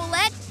that,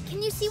 Owlette?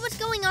 Can you see what's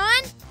going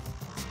on?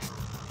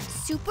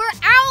 Super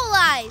Owl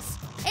Eyes!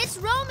 It's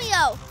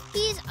Romeo!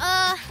 He's,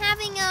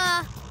 having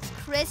a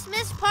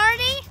Christmas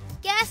party?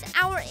 Guess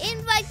our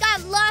invite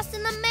got lost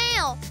in the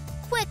mail.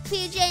 Quick,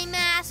 PJ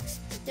Masks.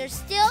 There's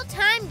still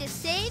time to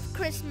save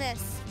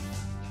Christmas.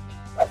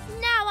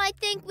 Now I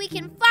think we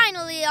can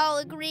finally all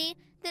agree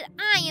that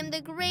I am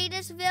the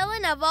greatest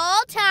villain of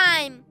all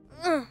time.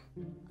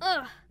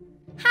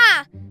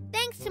 Ha!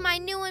 Thanks to my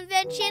new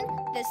invention,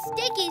 the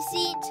sticky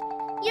seat,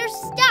 you're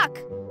stuck.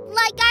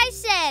 Like I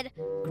said,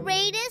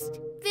 greatest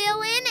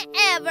villain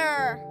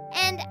ever.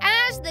 And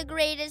as the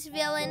greatest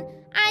villain,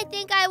 I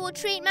think I will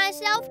treat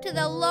myself to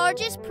the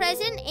largest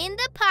present in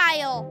the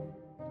pile.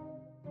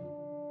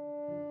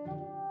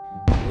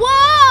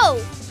 Whoa!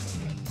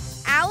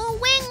 Owl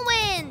Wing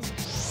Wind!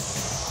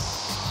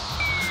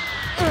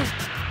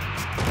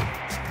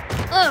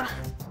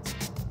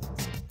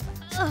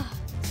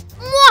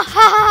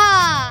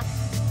 Mwahaha!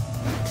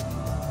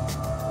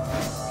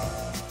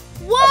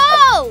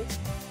 Whoa!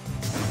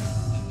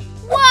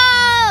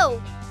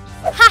 Whoa!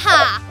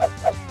 Haha!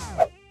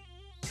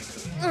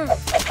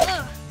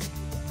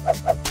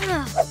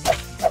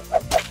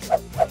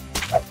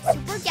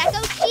 Super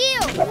Gecko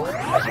Shield!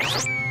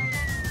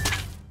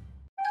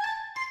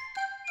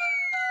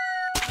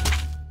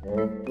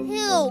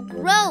 Ew,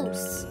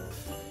 gross!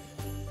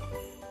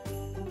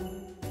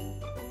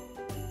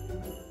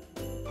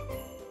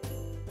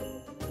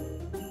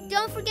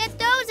 Don't forget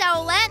those,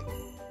 Owlette.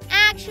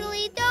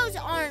 Actually, those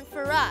aren't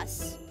for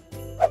us.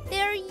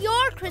 They're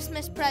your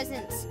Christmas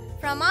presents,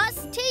 from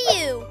us to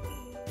you.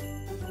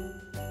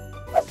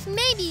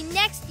 Maybe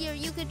next year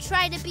you could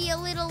try to be a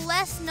little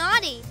less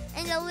naughty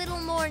and a little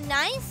more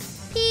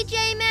nice.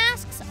 PJ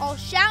Masks, all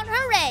shout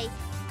hooray,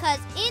 'cause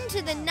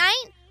into the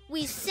night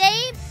we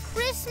save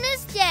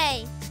Christmas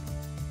Day.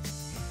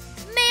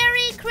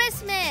 Merry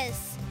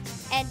Christmas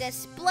and a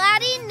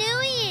splatty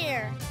New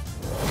Year!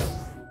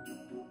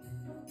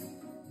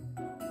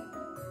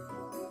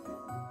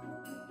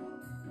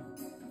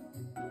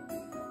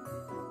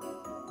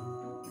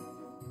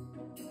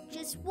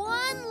 Just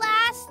one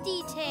last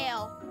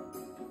detail.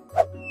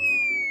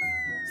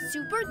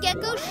 Super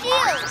Gecko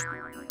shield.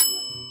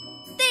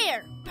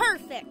 There,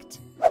 perfect.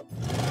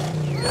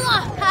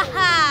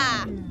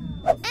 Mwahaha!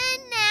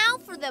 And now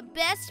for the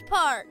best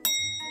part.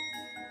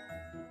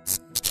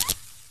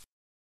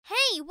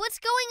 Hey, what's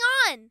going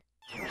on?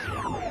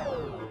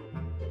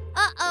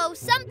 Uh-oh,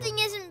 something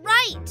isn't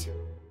right.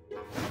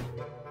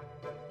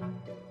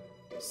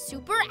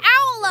 Super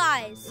Owl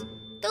Eyes.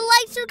 The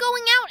lights are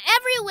going out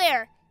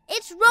everywhere.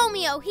 It's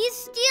Romeo. He's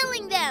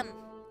stealing them.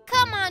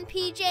 Come on,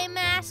 PJ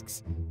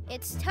Masks.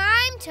 It's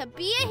time to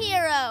be a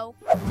hero.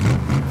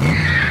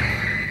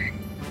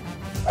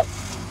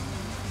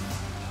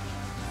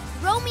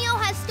 Romeo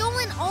has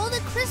stolen all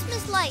the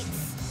Christmas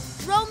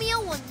lights.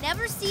 Romeo will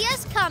never see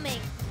us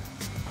coming.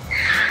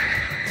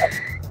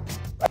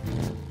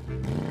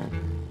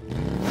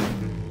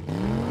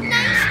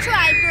 Nice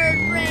try, Bird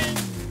Brain.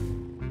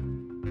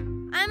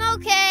 I'm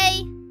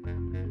okay.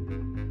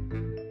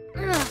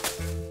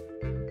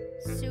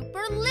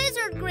 Super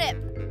Lizard Grip.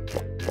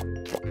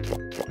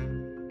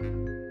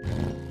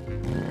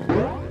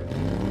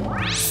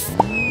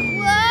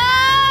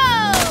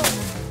 Whoa!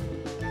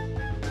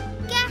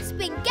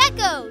 Gasping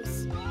geckos.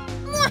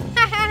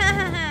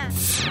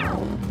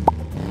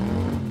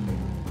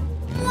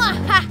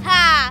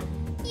 Mwahaha!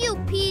 You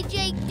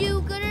PJ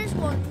do-gooders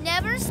will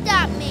never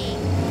stop me.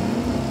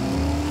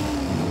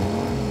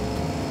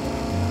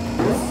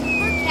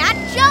 Super Cat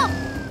Jump.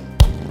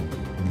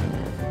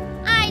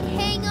 I'd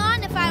hang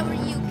on if I were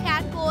you,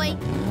 Catboy.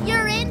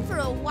 You're in for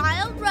a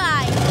wild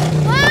ride.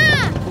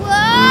 Ah!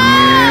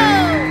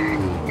 Whoa!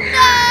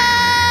 No!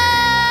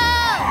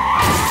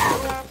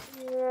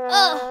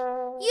 Ugh!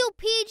 You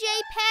PJ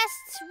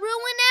pests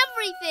ruin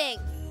everything.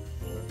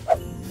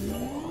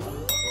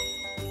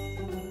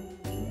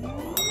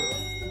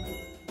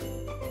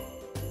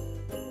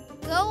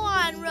 Go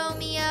on,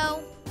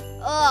 Romeo.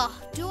 Ugh,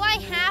 do I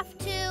have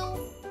to?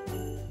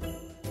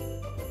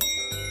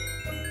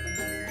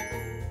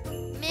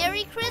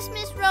 Merry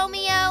Christmas,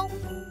 Romeo.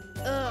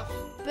 Ugh,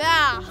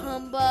 bah,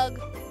 humbug.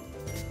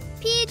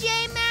 PJ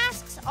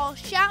Masks all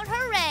shout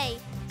hooray,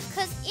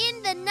 'cause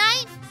in the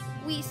night,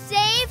 we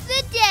save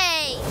the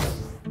day.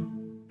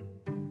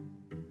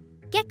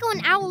 Gecko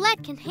and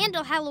Owlette can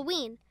handle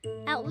Halloween,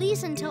 at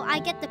least until I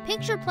get the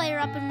picture player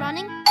up and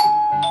running.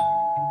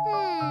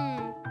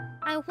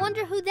 I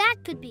wonder who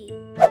that could be.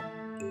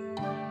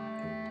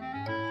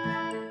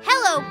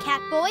 Hello,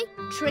 Catboy.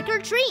 Trick or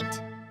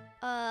treat?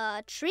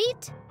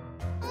 Treat?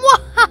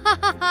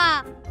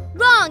 Mwahaha!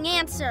 Wrong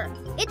answer.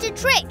 It's a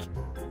trick.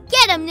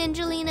 Get him,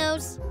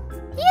 Ninjalinos.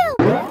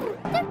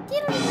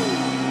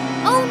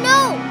 Oh,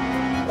 no!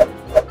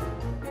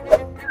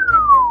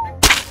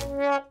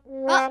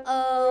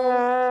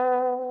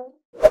 Uh-oh.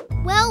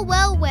 Well,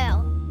 well,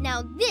 well.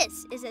 Now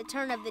this is a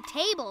turn of the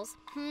tables.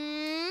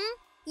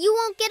 You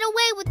won't get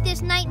away with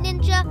this, Night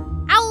Ninja.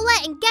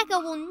 Owlette and Gecko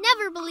will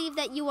never believe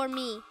that you are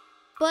me.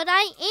 But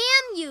I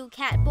am you,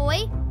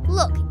 Catboy.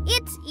 Look,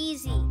 it's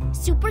easy.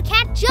 Super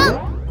Cat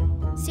Jump.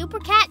 Super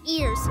Cat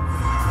Ears.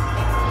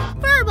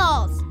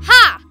 Furballs.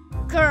 Ha!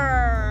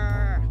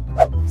 Grrr.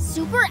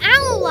 Super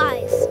Owl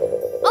Eyes.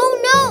 Oh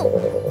no!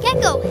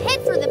 Gecko,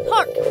 head for the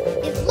park.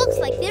 It looks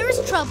like there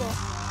is trouble.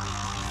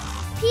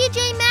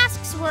 PJ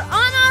Masks, we're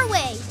on our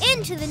way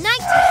into the night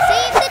to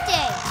save the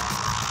day.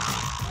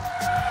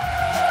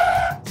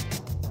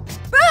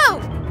 Boo!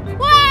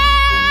 Wah!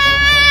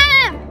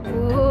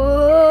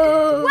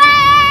 Whoa!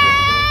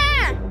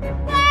 Wah!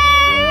 Wah!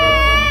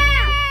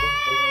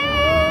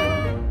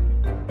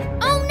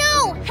 Oh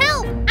no!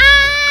 Help!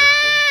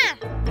 Ah!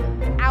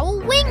 Owl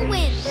Wing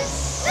Win.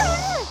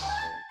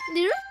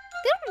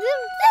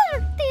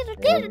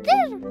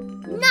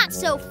 Not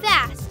so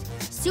fast.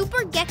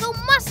 Super Gecko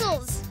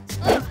Muscles.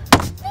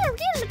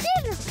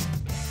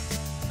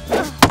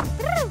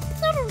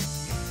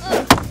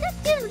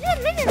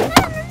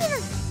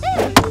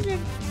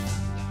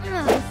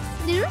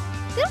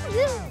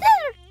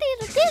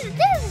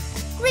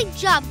 Great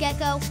job,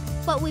 Gecko.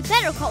 But we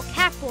better call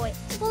Catboy.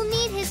 We'll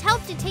need his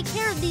help to take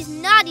care of these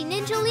naughty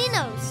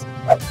Ninjalinos.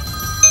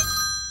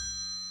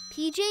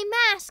 PJ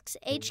Masks,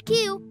 HQ.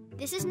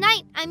 This is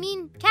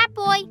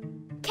Catboy.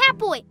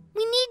 Catboy,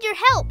 we need your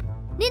help.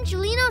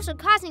 Ninjalinos are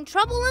causing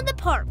trouble in the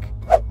park.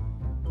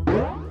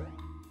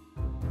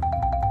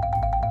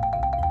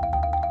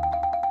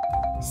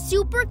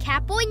 Super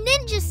Catboy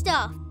Ninja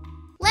stuff.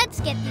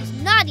 Let's get these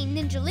naughty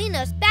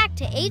Ninjalinos back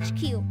to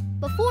HQ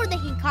before they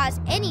can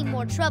cause any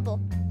more trouble.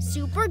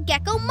 Super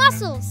Gecko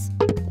Muscles.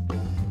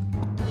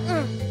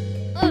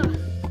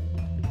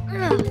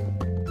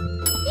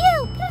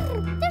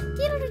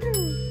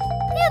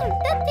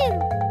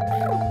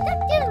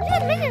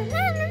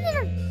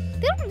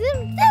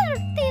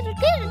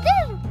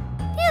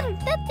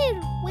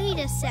 Wait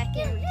a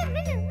second.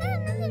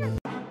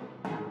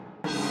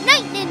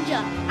 Night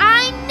Ninja,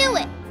 I knew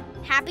it!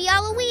 Happy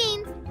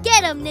Halloween!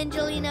 Get 'em,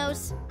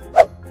 Ninjalinos!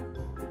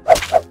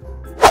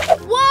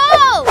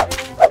 Whoa!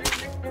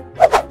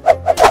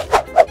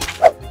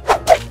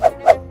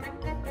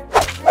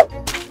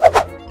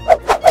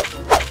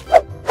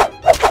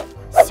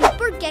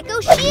 Super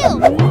Gecko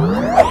Shield!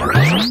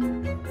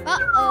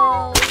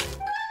 Uh-oh.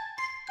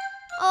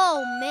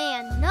 Oh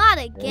man, not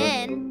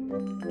again.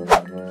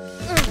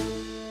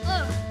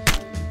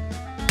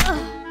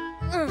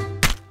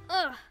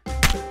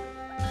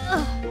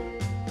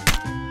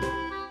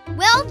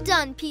 Well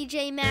done,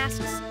 PJ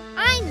Masks.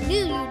 I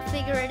knew you'd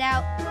figure it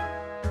out.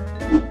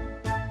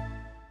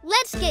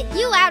 Let's get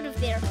you out of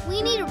there.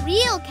 We need a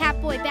real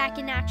Catboy back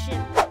in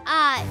action.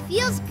 It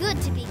feels good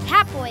to be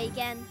Catboy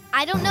again.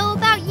 I don't know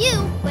about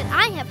you, but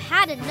I have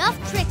had enough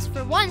tricks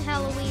for one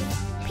Halloween.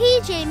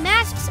 PJ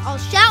Masks all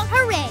shout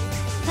hooray,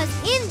 'cause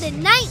in the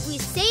night we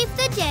save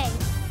the day.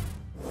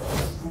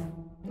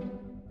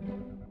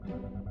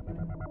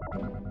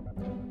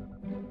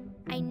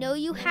 I know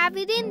you have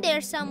it in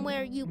there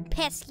somewhere, you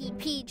pesky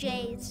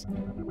PJs.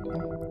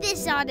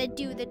 This ought to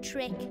do the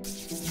trick.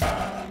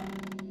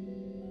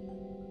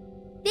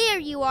 There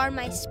you are,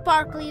 my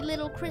sparkly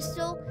little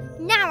crystal.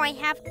 Now I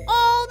have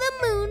all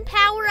the moon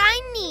power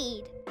I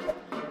need.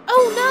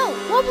 Oh no,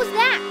 what was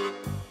that?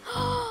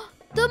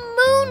 The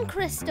moon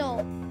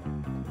crystal.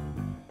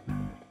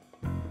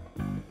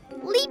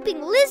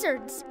 Leaping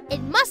lizards.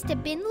 It must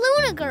have been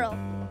Luna Girl.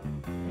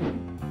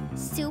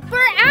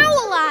 Super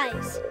owl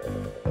eyes.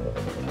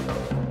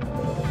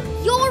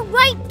 You're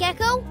right,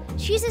 Gecko.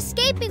 She's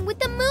escaping with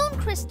the moon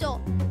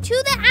crystal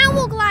to the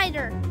owl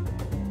glider.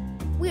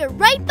 We're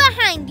right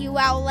behind you,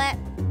 Owlette.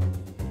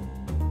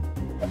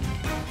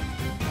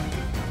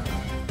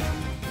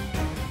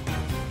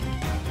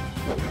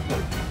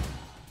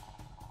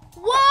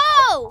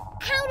 Whoa!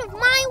 Out of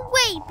my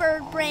way,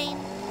 bird brain.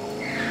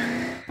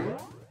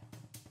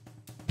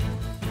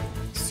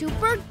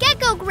 Super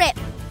Gecko Grip.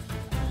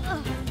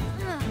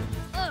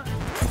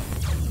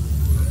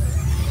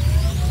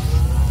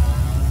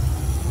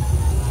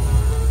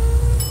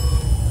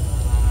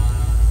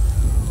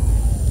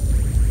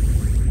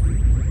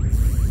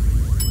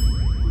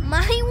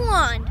 My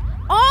wand.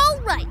 All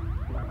right.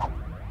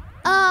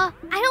 I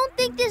don't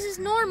think this is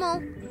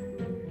normal.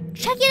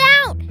 Check it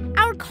out.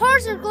 Our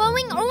cars are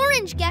glowing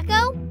orange,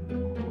 Gecko.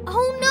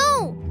 Oh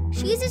no,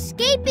 she's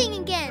escaping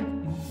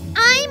again.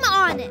 I'm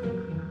on it.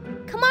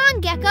 Come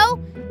on, Gecko.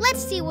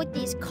 Let's see what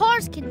these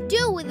cars can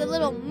do with a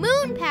little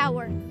moon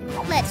power.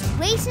 Let's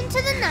race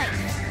into the night.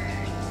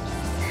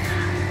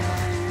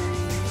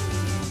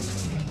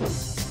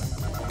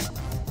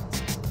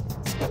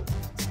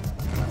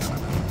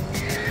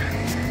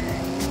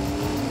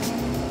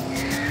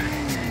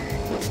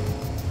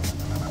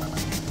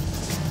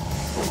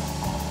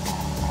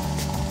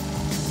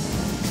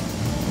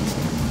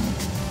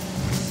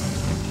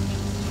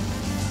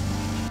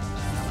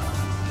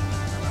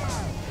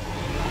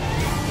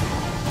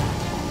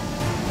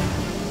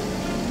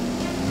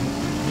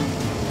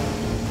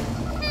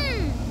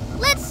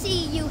 Let's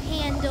see you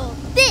handle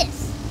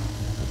this.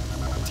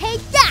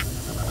 Take that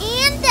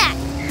and that.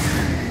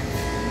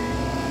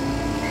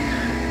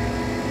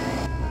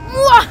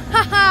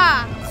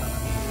 Mwahaha!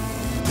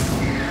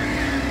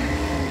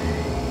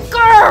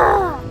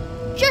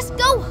 Grrr! Just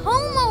go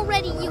home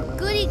already, you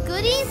goody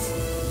goodies.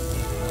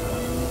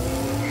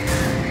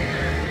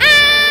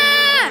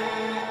 Ah!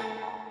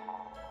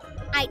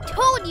 I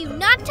told you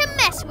not to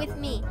mess with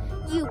me,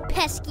 you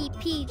pesky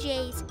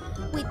PJs.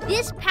 With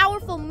this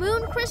powerful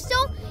moon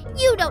crystal,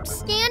 you don't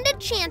stand a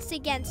chance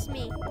against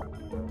me.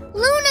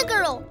 Luna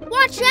Girl,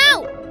 watch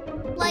out!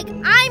 Like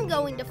I'm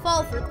going to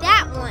fall for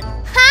that one.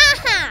 Ha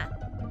ha!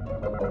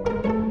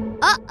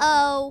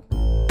 Uh-oh.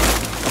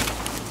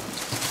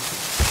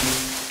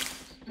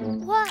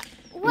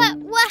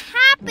 What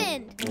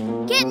happened?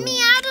 Get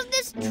me out of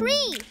this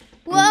tree.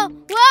 Whoa,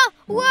 whoa,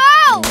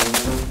 whoa!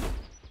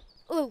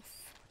 Oof.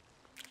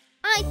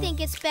 I think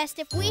it's best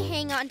if we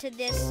hang on to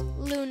this,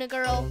 Luna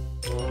Girl.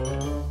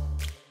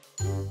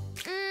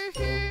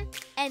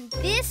 And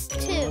this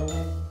too.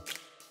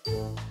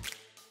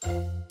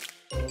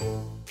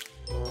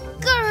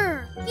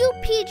 Grr! You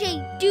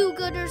PJ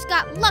do-gooders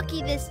got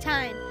lucky this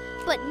time,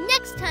 but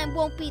next time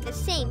won't be the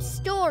same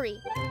story.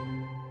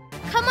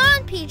 Come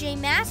on, PJ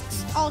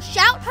Masks, all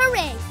shout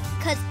hooray,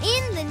 'cause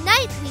in the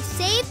night we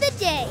save the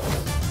day.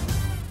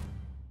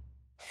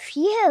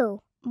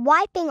 Phew!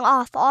 Wiping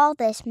off all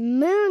this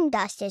moon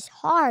dust is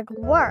hard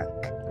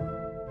work.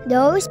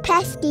 Those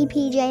pesky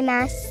PJ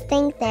Masks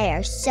think they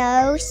are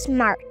so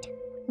smart.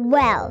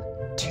 Well,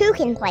 two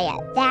can play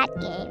at that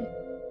game.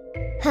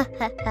 Ha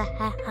ha ha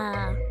ha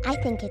ha. I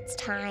think it's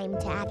time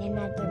to add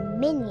another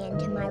minion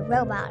to my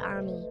robot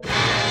army.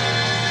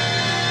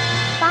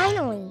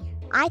 Finally,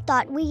 I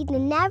thought we'd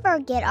never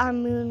get our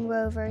moon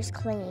rovers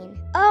clean.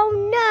 Oh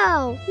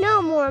no,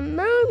 no more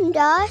moon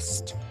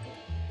dust.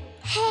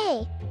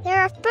 Hey, there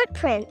are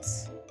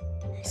footprints.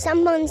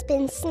 Someone's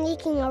been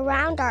sneaking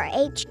around our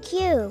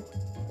HQ.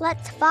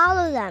 Let's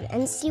follow them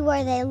and see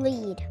where they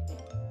lead.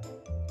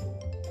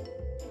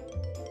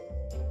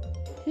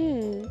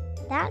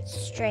 That's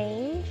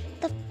strange.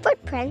 The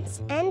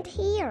footprints end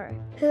here.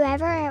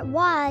 Whoever it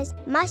was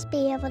must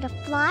be able to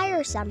fly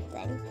or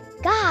something.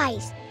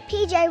 Guys,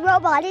 PJ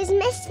Robot is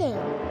missing.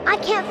 I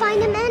can't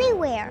find him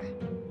anywhere.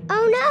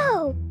 Oh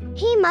no,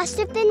 he must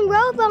have been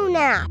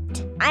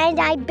robo-napped. And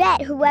I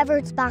bet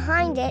whoever's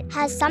behind it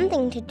has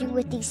something to do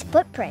with these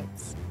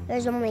footprints.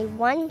 There's only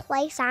one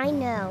place I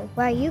know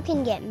where you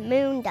can get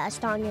moon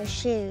dust on your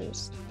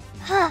shoes.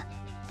 Huh.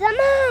 The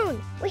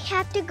moon! We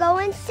have to go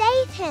and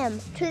save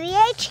him to the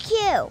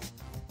HQ.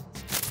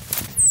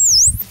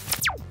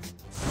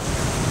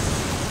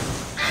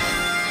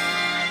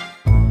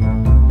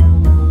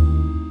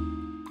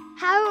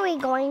 How are we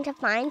going to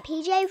find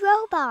PJ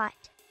Robot?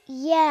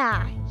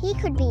 Yeah, he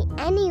could be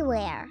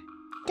anywhere.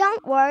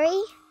 Don't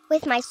worry.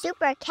 With my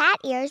super cat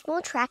ears,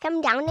 we'll track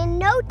him down in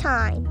no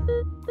time.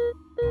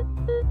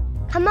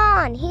 Come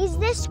on, he's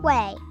this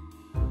way.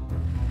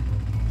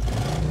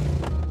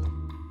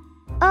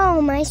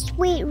 Oh, my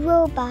sweet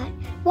robot,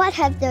 what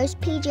have those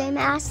PJ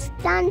Masks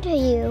done to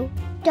you?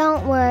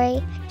 Don't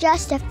worry,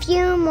 just a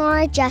few more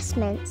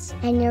adjustments,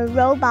 and your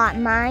robot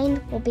mind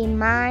will be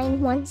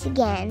mine once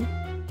again.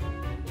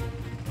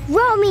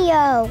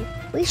 Romeo!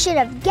 We should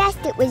have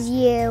guessed it was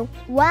you.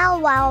 Well,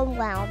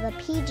 the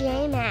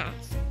PJ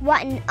Masks.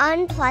 What an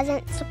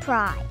unpleasant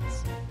surprise.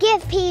 Give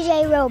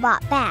PJ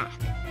Robot back.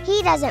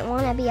 He doesn't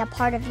want to be a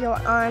part of your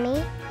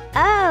army.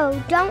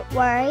 Oh, don't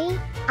worry.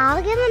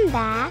 I'll give him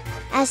back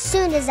as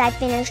soon as I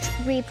finish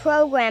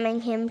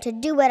reprogramming him to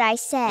do what I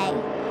say.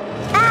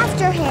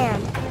 After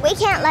him! We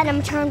can't let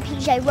him turn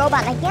PJ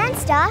Robot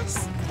against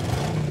us.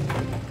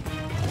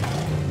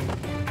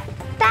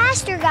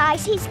 Faster,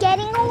 guys, he's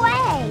getting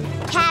away.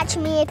 Catch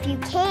me if you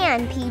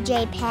can,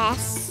 PJ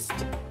Pest.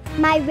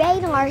 My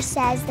radar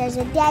says there's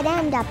a dead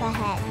end up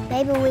ahead.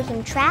 Maybe we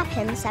can trap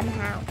him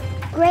somehow.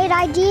 Great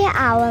idea,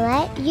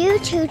 Owlette. You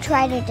two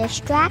try to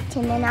distract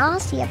him and I'll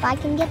see if I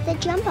can get the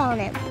jump on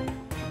him.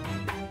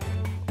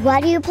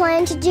 What do you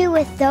plan to do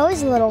with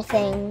those little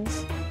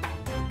things?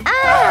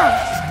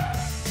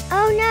 Ah!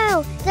 Oh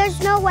no, there's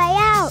no way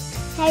out.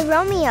 Hey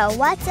Romeo,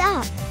 what's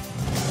up?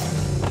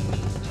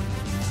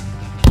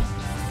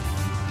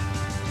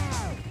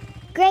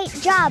 Great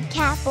job,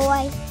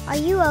 Catboy. Are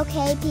you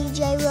okay,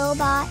 PJ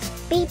Robot?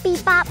 Beep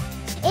beep bop.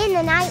 In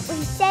the night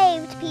we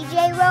saved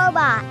PJ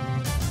Robot.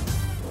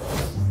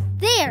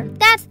 There,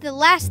 that's the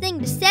last thing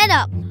to set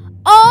up.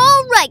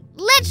 All right,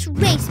 let's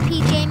race,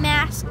 PJ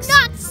Masks.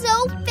 Not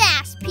so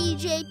fast,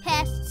 PJ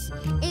Pests.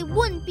 It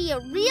wouldn't be a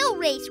real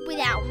race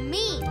without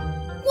me.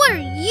 What are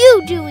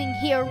you doing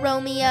here,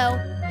 Romeo?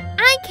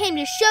 I came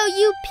to show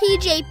you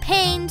PJ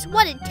Pains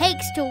what it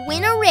takes to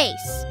win a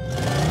race.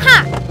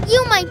 Ha!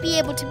 You might be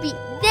able to beat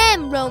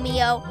them,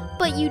 Romeo,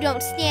 but you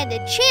don't stand a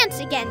chance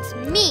against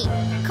me.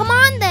 Come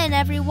on then,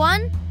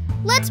 everyone.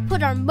 Let's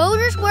put our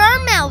motors where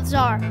our mouths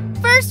are.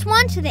 First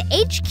one to the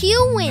HQ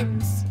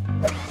wins.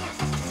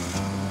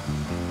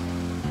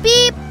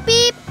 Beep,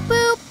 beep,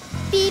 boop,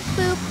 beep,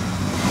 boop.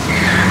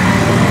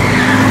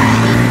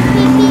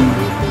 Beep, beep,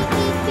 beep, beep,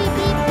 beep, beep, beep,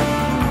 beep.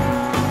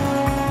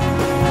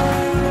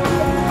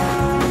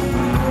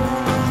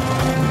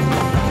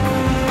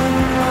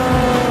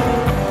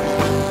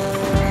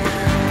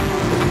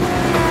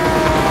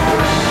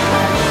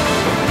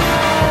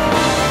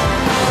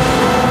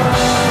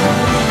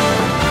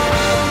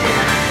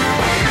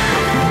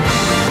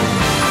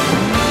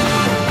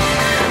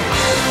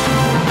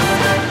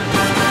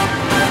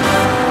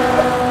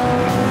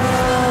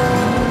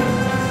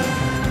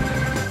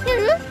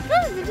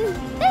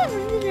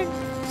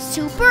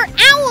 Super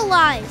Owl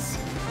Eyes!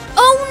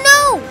 Oh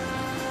no!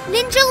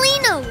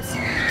 Ninjalinos!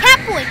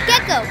 Catboy,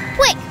 Gecko,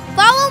 quick,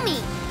 follow me!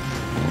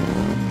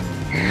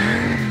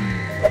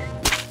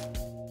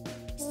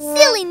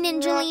 Silly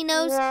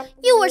Ninjalinos!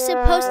 You were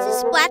supposed to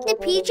splat the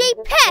PJ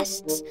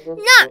Pests,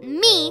 not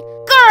me!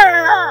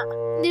 Grrr!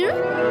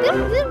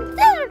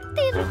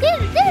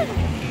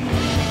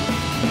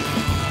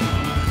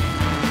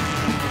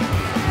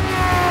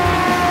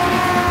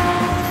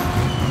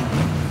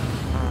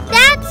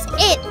 That's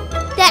it!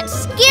 That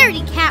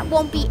scaredy cat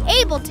won't be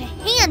able to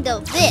handle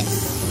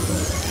this.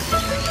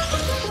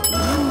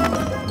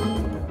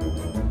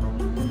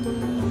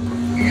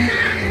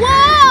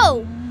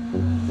 Whoa!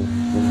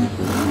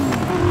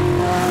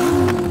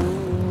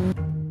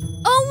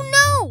 Oh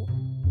no!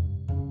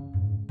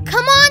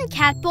 Come on,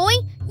 Catboy,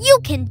 you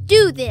can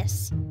do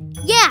this.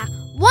 Yeah,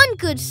 one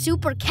good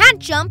super cat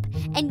jump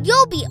and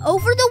you'll be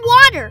over the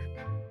water.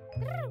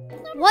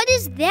 What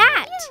is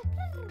that?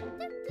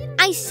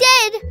 I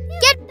said,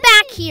 get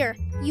back here,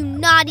 you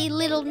naughty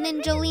little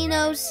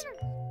Ninjalinos.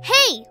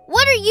 Hey,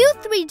 what are you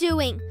three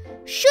doing?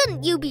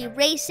 Shouldn't you be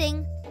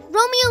racing?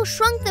 Romeo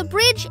shrunk the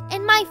bridge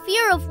and my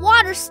fear of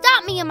water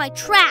stopped me in my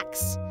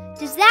tracks.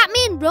 Does that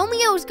mean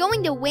Romeo is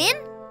going to win?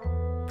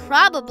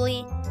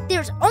 Probably.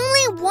 There's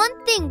only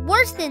one thing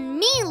worse than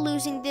me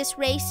losing this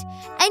race,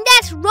 and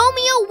that's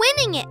Romeo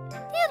winning it.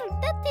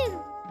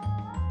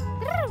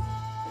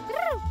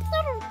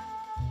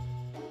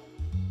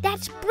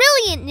 That's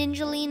brilliant,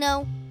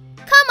 Ninjalino.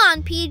 Come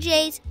on,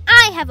 PJs,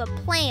 I have a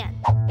plan.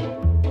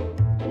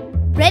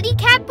 Ready,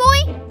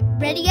 Catboy?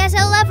 Ready as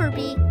I'll ever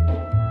be.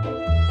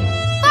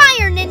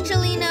 Fire,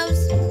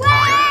 Ninjalinos!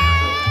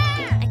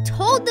 I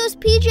told those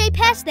PJ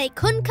pests they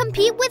couldn't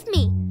compete with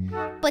me,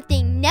 but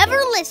they never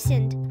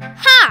listened.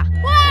 Ha!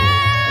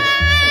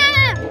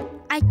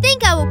 I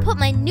think I will put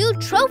my new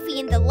trophy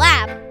in the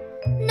lab.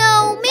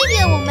 No, maybe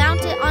I will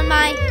mount it on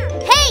my...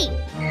 Hey!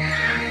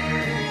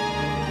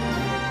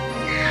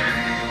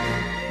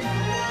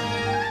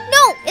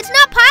 No, it's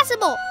not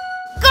possible!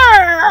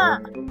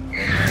 Grrr!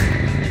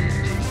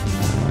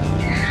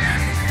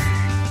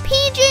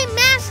 PJ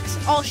Masks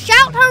all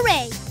shout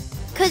hooray!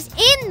 'Cause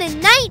in the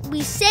night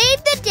we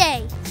save the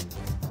day.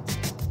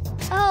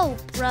 Oh,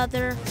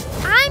 brother,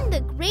 I'm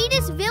the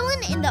greatest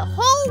villain in the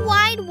whole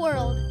wide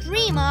world.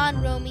 Dream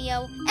on,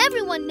 Romeo.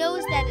 Everyone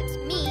knows that it's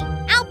me.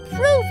 I'll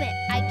prove it.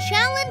 I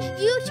challenge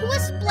you to a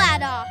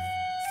splat-off.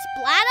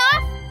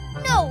 Splat-off?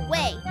 No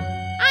way.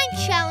 I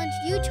challenge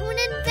you to an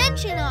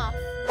invention-off.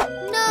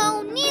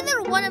 No,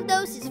 neither one of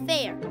those is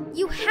fair.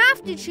 You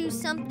have to choose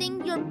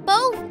something you're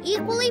both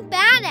equally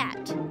bad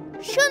at.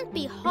 Shouldn't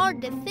be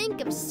hard to think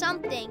of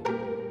something.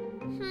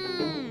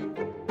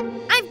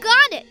 I've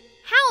got it.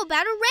 How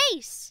about a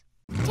race?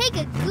 Take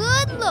a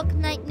good look,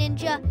 Night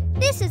Ninja.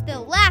 This is the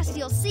last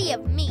you'll see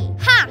of me.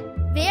 Ha!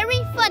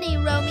 Very funny,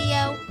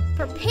 Romeo.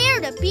 Prepare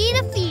to be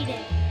defeated.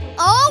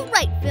 All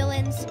right,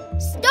 villains.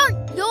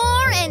 Start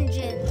your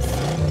engines.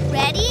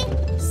 Ready,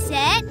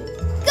 set,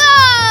 go!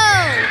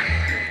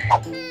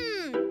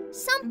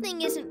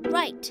 Something isn't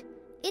right.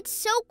 It's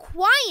so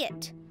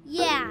quiet.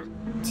 Yeah,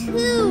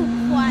 too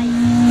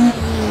quiet.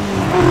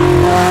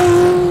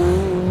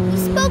 We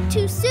spoke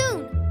too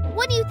soon.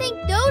 What do you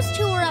think those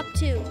two are up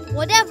to?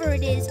 Whatever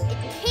it is, it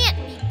can't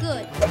be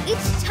good.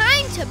 It's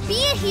time to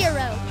be a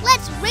hero.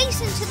 Let's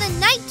race into the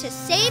night to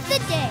save the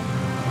day.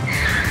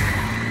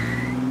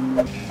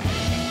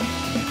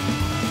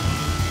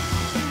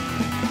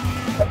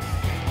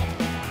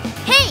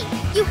 Hey,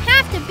 you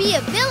have to be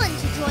a villain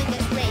to join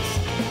this race.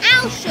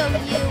 I'll show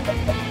you.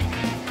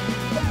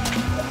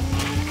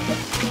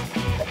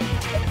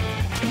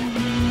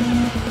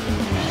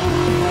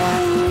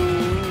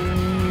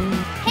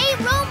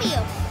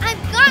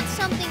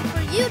 Something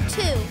for you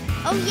too.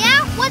 Oh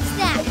yeah? What's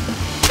that?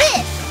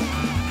 This!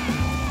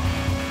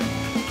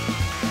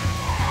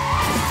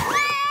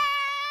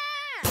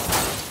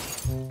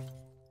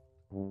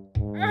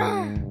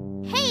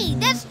 Hey,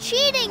 that's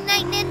cheating,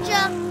 Night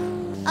Ninja!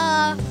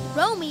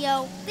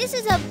 Romeo, this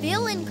is a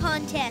villain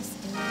contest.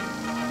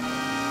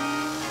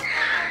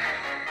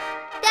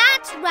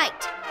 That's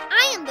right.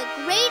 I am the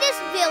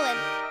greatest villain.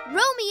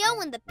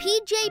 Romeo and the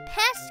PJ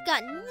Pests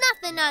got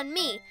nothing on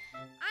me.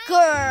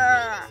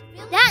 Grrr!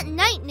 That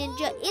Night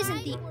Ninja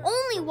isn't the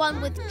only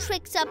one with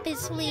tricks up his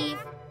sleeve.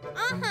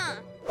 Oh yeah.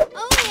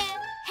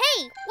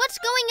 Hey, what's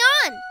going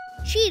on?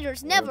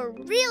 Cheaters never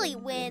really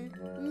win,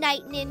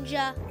 Night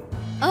Ninja.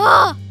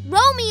 Ugh!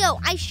 Romeo,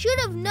 I should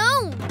have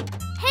known.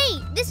 Hey,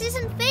 this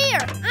isn't fair.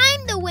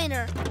 I'm the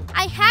winner.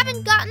 I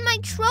haven't gotten my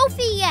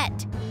trophy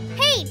yet.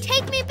 Hey,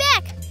 take me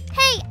back.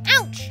 Hey,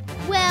 ouch!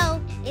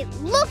 Well, it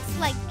looks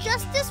like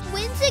justice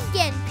wins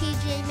again,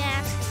 PJ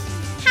Masks.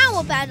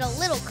 How about a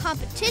little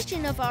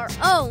competition of our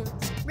own?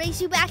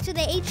 Race you back to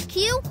the HQ?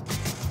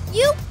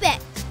 You bet!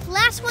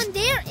 Last one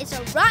there is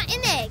a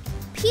rotten egg.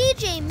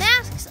 PJ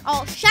Masks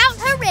all shout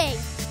hooray!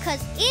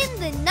 'Cause in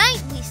the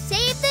night we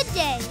save the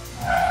day.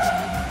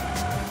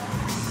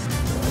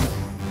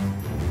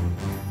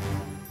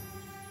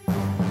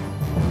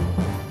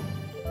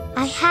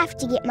 I have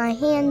to get my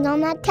hands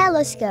on that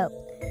telescope.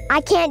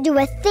 I can't do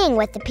a thing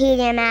with the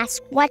PJ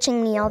Mask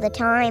watching me all the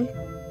time.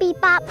 Beep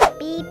bop,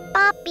 beep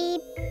bop,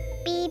 beep.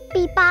 Beep,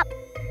 beep, bop.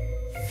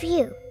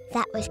 Phew,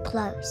 that was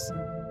close.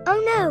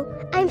 Oh no,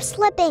 I'm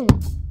slipping.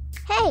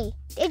 Hey,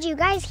 did you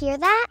guys hear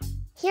that?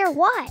 Hear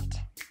what?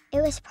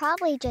 It was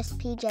probably just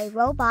PJ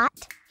Robot.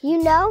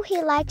 You know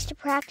he likes to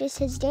practice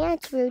his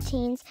dance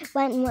routines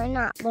when we're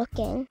not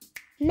looking.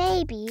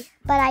 Maybe,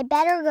 but I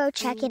better go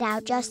check it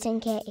out just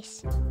in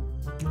case.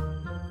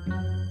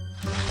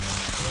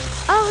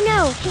 Oh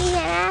no, PJ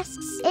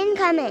Masks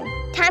incoming.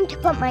 Time to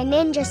put my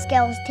ninja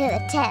skills to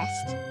the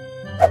test.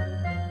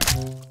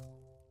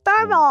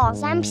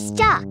 Furballs, I'm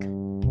stuck.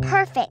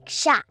 Perfect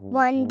shot.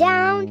 1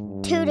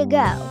 down, 2 to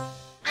go.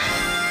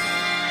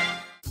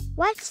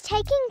 What's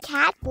taking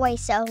Catboy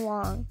so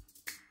long?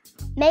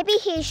 Maybe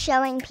he's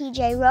showing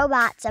PJ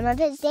Robot some of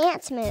his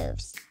dance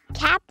moves.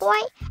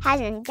 Catboy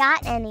hasn't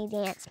got any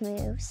dance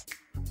moves.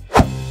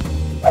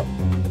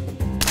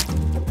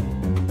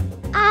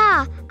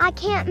 Ah, I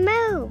can't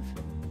move.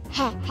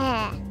 Heh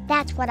heh,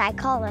 that's what I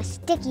call a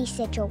sticky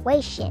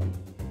situation.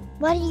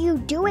 What are you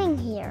doing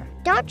here?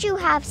 Don't you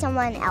have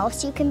someone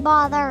else you can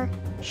bother?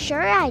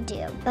 Sure I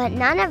do, but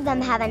none of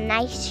them have a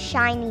nice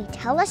shiny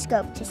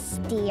telescope to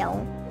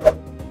steal.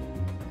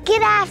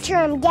 Get after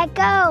him,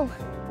 Gecko!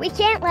 We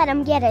can't let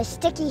him get his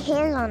sticky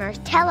hands on our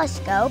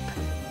telescope.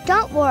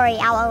 Don't worry,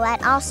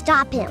 Owlette, I'll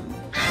stop him.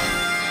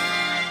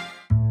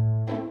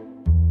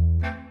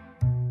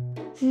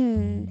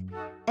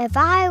 If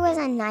I was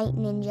a night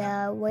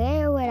ninja,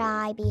 where would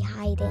I be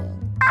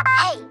hiding?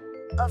 Hey!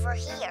 over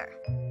here.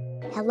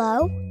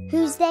 Hello?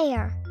 Who's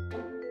there?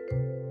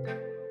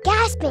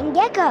 Gasping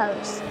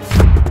geckos!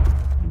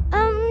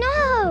 Oh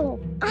no!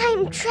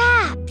 I'm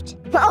trapped!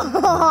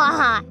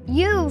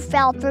 You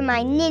fell for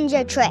my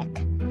ninja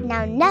trick.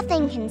 Now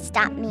nothing can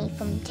stop me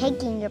from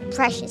taking your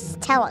precious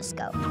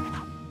telescope.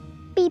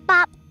 Beep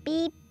bop,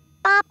 beep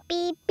bop,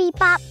 beep beep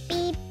bop,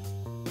 beep.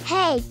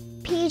 Hey,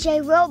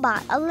 PJ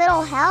Robot, a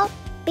little help?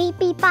 Beep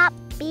beep bop,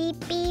 beep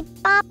beep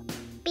bop,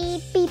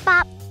 beep beep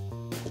bop.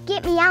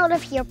 Get me out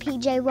of here,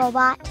 PJ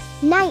Robot.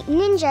 Night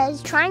Ninja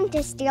is trying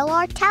to steal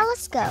our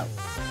telescope.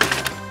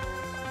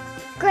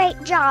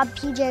 Great job,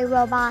 PJ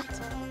Robot.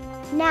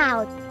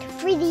 Now, to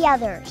free the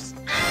others.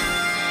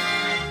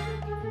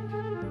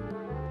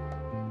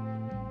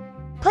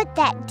 Put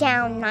that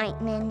down, Night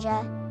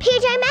Ninja.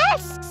 PJ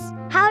Masks!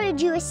 How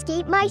did you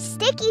escape my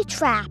sticky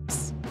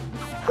traps?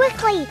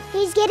 Quickly,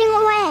 he's getting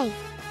away.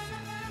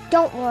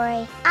 Don't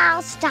worry,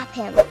 I'll stop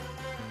him.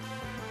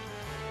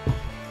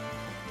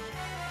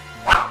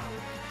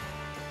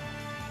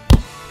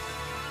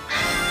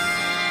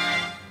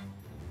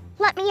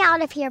 Let me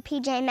out of here,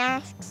 PJ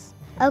Masks.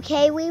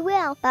 Okay, we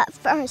will. But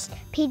first,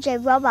 PJ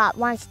Robot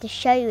wants to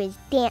show you his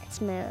dance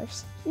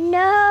moves.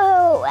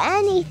 No,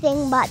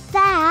 anything but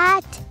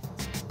that.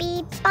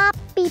 Beep, bop,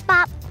 beep,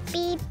 bop,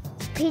 beep.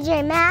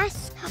 PJ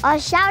Masks, a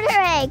shout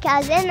hooray,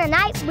 'cause in the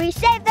night we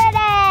save the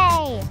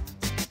day.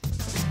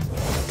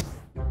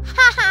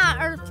 Haha,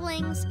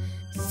 Earthlings.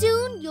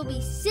 Soon you'll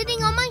be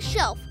sitting on my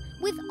shelf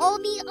with all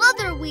the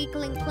other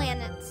weakling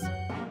planets.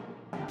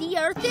 The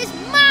Earth is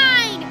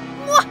mine!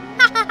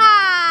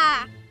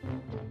 Mwahaha!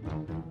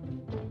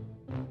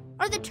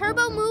 Are the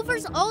turbo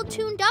movers all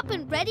tuned up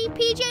and ready,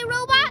 PJ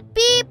Robot?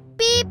 Beep,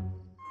 beep.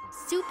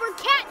 Super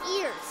cat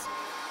ears.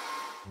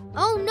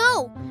 Oh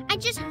no, I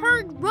just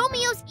heard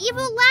Romeo's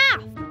evil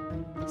laugh.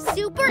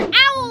 Super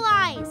owl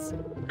eyes.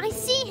 I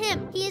see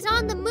him. He is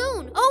on the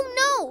moon. Oh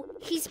no,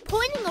 he's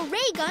pointing a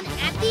ray gun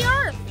at the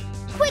Earth.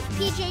 Quick,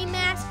 PJ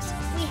Masks.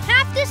 We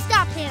have to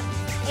stop him.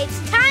 It's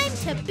time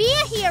to be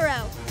a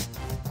hero.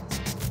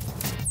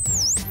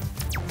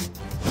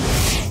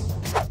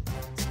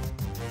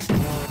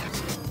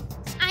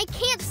 I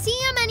can't see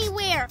him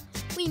anywhere.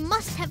 We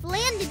must have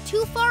landed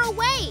too far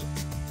away.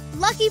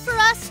 Lucky for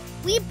us,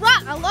 we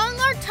brought along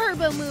our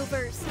turbo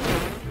movers.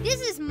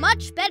 This is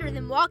much better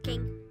than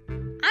walking,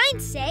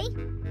 I'd say.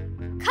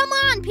 Come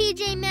on,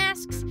 PJ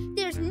Masks.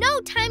 There's no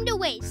time to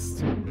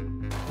waste.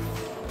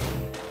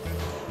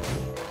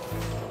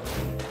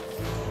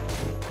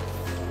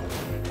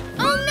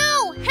 Oh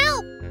no!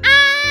 Help!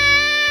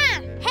 Ah!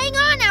 Hang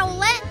on,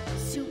 Owlette.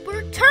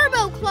 Super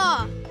Turbo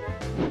Claw.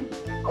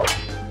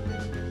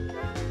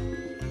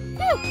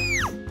 Whew.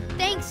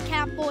 Thanks,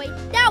 Catboy.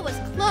 That was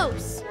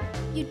close.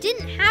 You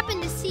didn't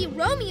happen to see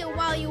Romeo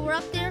while you were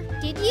up there,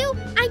 did you?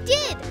 I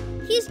did.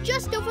 He's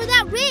just over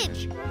that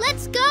ridge.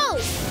 Let's go.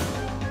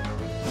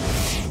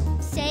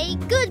 Say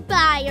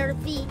goodbye,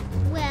 Earthy.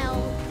 Well,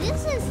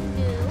 this is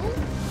new.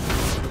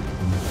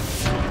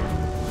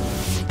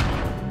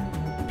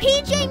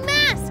 PJ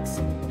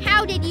Masks!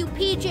 How did you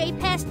PJ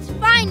pests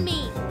find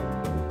me?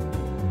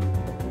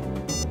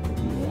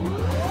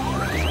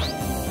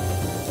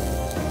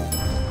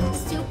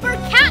 Super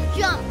cat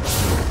jump!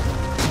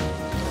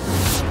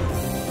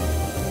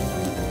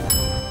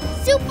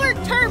 Super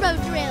turbo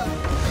drill!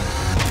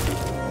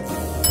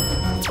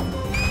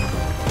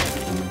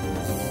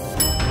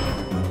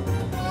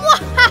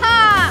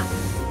 Mwahaha!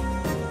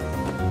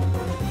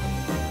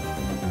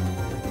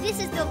 This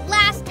is the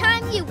last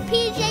time you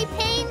PJ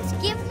Pains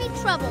give me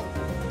trouble.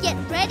 Get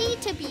ready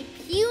to be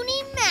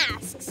puny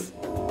masks.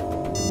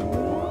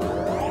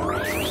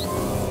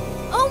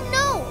 Oh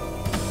no!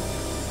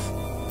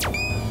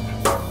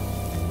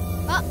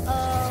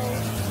 Uh-oh.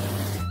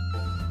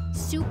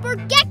 Super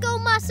gecko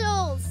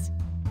muscles!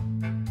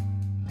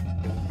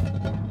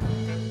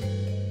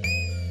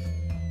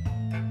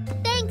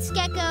 Thanks,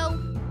 Gecko.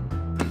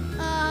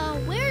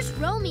 Where's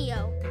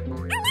Romeo?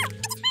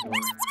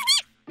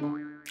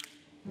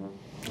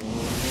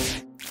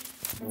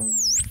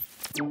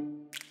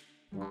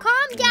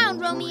 Calm down,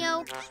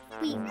 Romeo.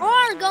 We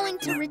are going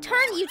to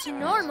return you to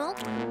normal.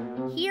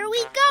 Here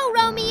we go,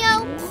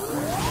 Romeo.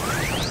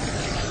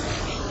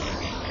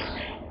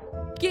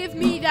 Give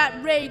me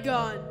that ray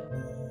gun.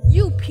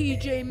 You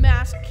PJ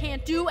Mask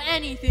can't do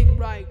anything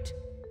right.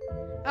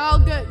 I'll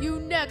get you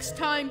next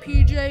time,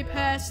 PJ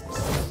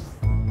Pests.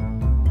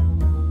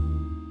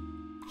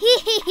 Hee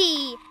hee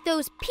hee!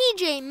 Those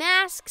PJ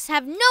Masks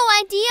have no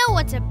idea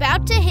what's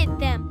about to hit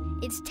them.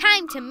 It's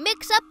time to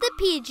mix up the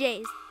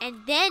PJs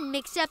and then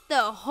mix up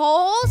the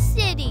whole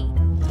city.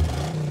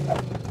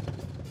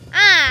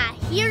 Ah,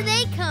 here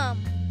they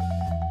come.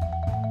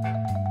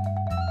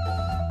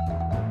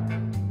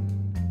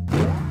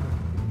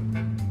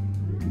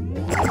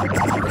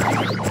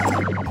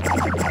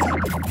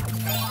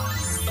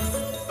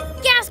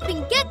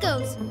 Gasping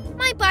geckos!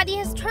 My body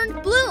has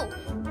turned blue.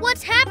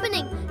 What's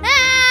happening?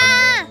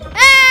 Ah!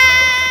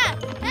 Ah!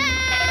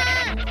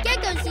 Ah!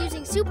 Gecko's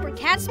using super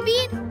cat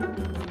speed?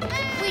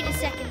 Wait a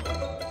second.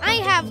 I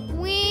have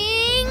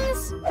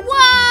wings?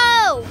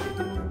 Whoa!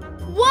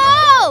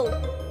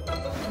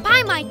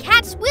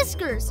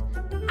 whiskers.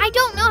 I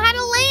don't know how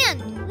to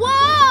land.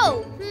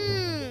 Whoa!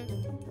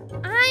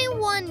 I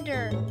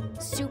wonder.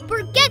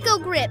 Super gecko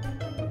grip.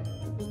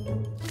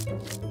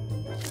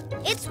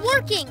 It's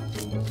working.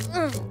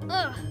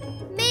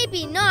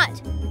 Maybe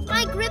not.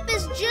 My grip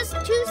is just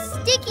too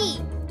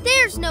sticky.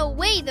 There's no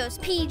way those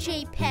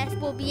PJ Pets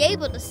will be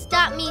able to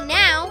stop me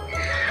now.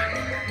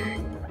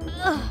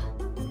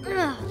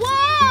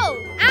 Whoa!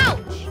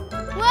 Ouch!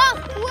 Whoa!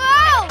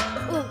 Whoa!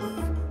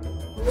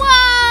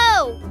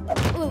 Whoa!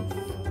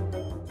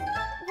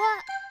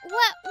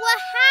 What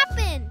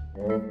happened?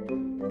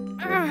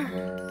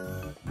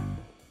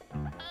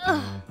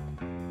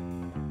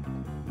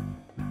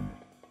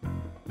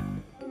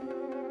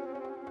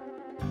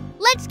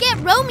 Let's get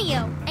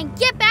Romeo and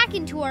get back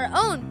into our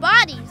own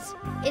bodies.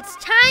 It's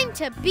time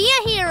to be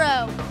a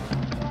hero.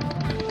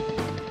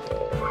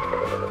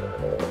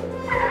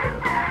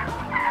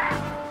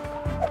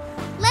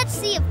 Let's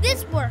see if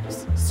this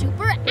works.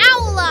 Super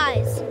Owl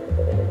Eyes.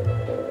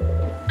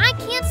 I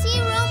can't see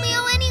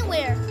Romeo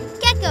anywhere.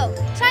 Gecko,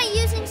 try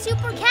using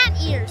Super Cat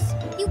Ears.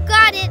 You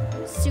got it.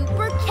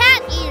 Super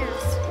Cat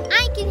Ears.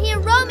 I can hear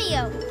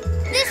Romeo.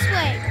 This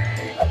way.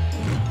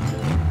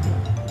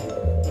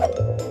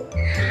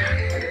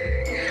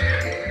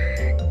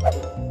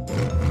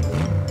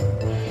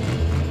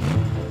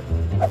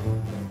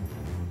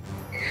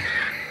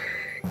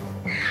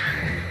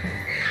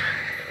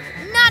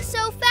 Not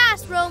so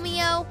fast,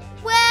 Romeo.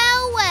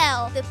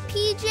 Well, the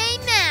PJ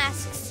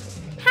Masks.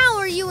 How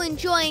are you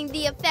enjoying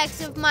the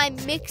effects of my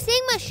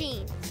mixing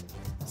machine?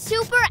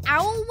 Super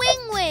Owl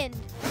Wing Wind.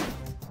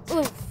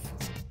 Oof.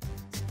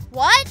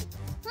 What?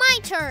 My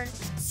turn.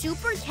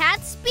 Super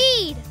Cat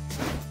Speed.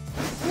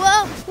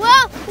 Whoa,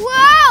 whoa,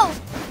 whoa!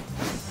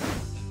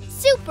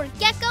 Super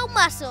Gecko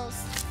Muscles.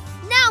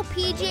 Now,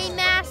 PJ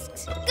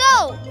Masks,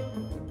 go!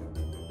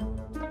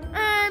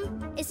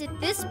 Is it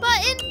this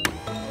button?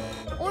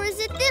 Or is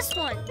it this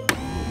one?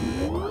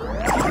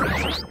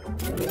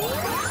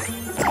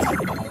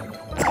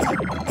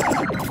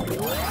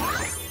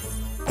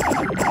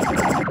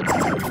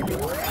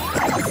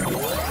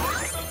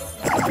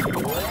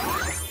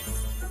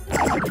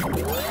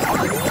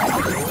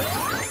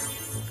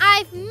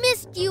 I've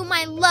missed you,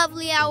 my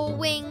lovely owl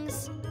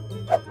wings.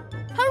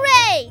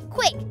 Hooray!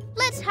 Quick,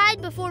 let's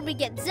hide before we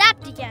get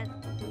zapped again.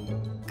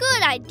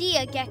 Good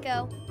idea,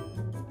 Gecko.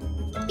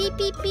 Beep,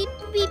 beep, beep,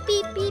 beep,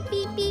 beep, beep,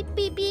 beep, beep,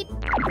 beep, beep.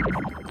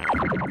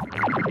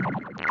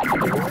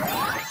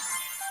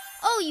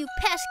 Oh, you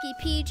pesky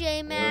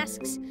PJ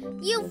Masks.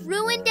 You've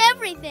ruined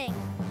everything.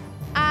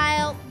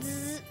 I'll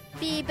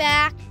be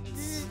back.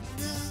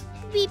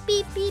 Beep,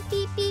 beep, beep,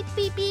 beep, beep,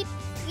 beep, beep.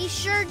 We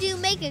sure do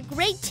make a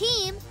great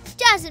team.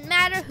 Doesn't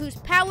matter whose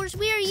powers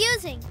we are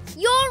using.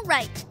 You're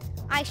right.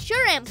 I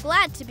sure am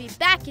glad to be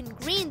back in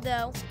green,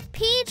 though.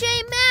 PJ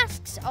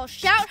Masks, I'll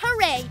shout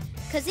hooray,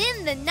 'cause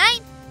in the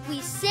night, we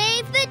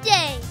save the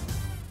day.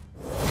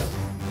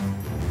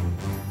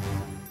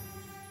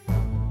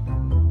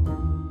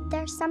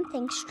 There's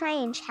something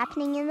strange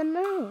happening in the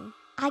moon.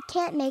 I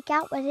can't make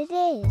out what it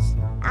is.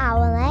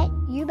 Owlette,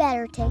 you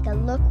better take a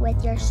look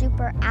with your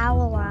Super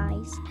Owl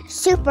Eyes.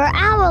 Super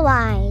Owl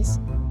Eyes!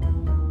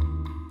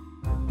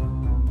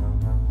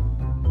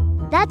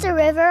 That's a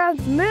river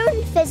of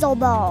moon fizzle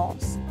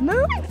balls.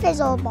 Moon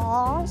fizzle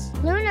balls?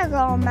 Lunar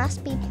Girl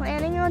must be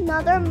planning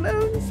another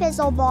moon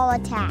fizzle ball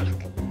attack.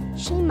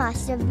 She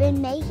must have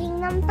been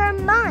making them for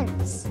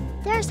months.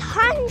 There's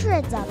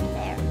hundreds up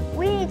there.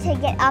 We need to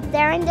get up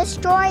there and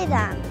destroy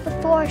them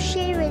before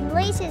she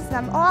releases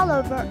them all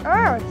over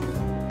Earth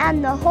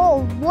and the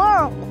whole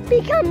world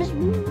becomes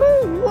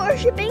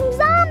moon-worshipping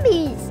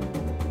zombies.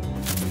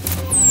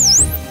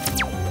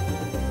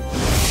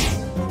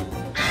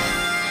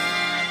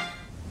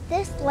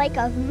 This lake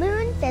of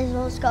moon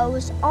fizzles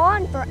goes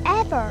on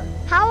forever.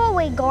 How are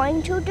we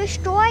going to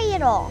destroy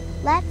it all?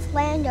 Let's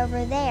land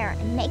over there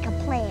and make a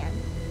plan.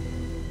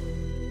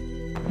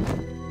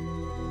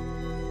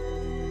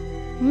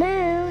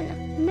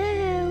 Moon,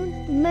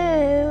 moon,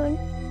 moon,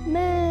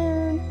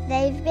 moon.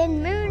 They've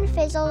been moon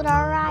fizzled,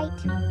 all right.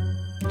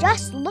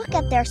 Just look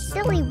at their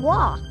silly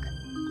walk.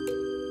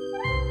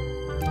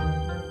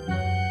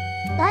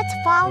 Let's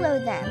follow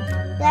them.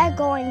 They're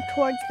going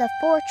towards the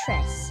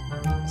fortress.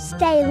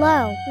 Stay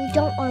low. We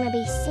don't want to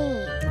be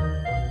seen.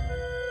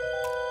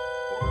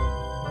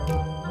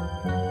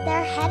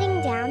 They're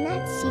heading down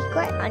that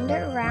secret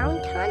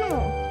underground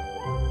tunnel.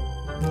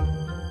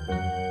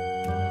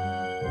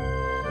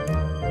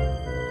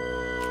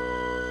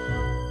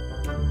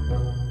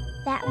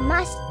 That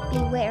must be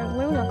where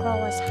Lunar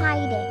Girl is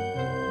hiding.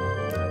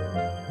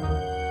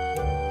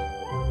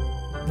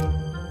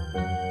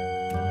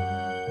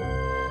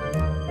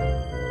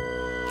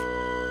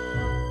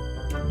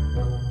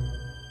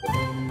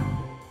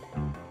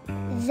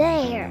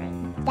 There,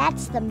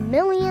 that's the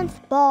millionth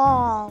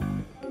ball.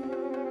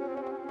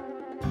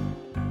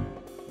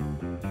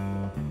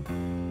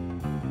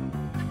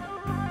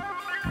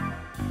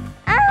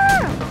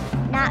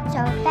 Not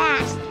so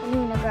fast,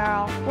 Lunar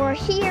Girl. We're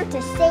here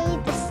to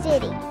save the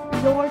city.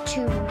 You're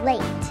too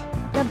late.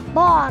 The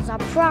balls are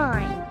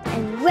primed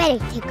and ready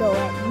to go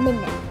at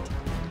midnight.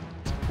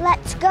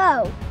 Let's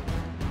go.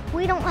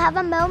 We don't have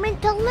a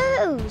moment to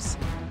lose.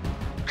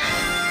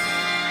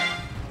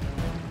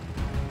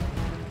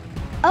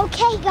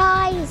 Okay,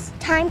 guys,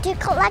 time to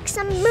collect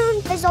some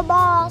moon fizzle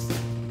balls.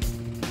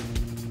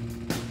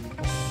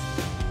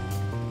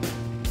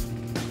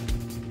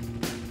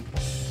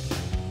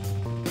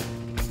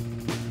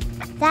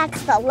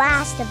 That's the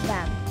last of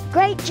them.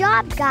 Great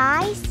job,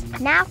 guys.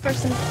 Now for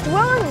some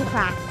throwing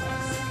practice.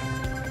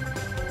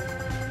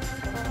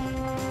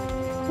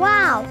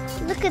 Wow,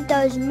 look at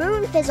those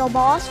moon fizzle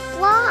balls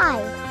fly.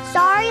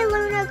 Sorry,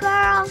 Luna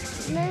girl.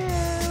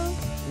 Moon,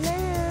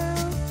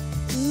 moon,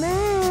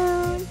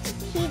 moon.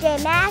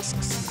 PJ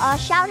Masks, all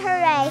shout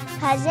hooray,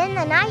 'cause in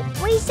the night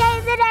we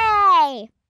save the day.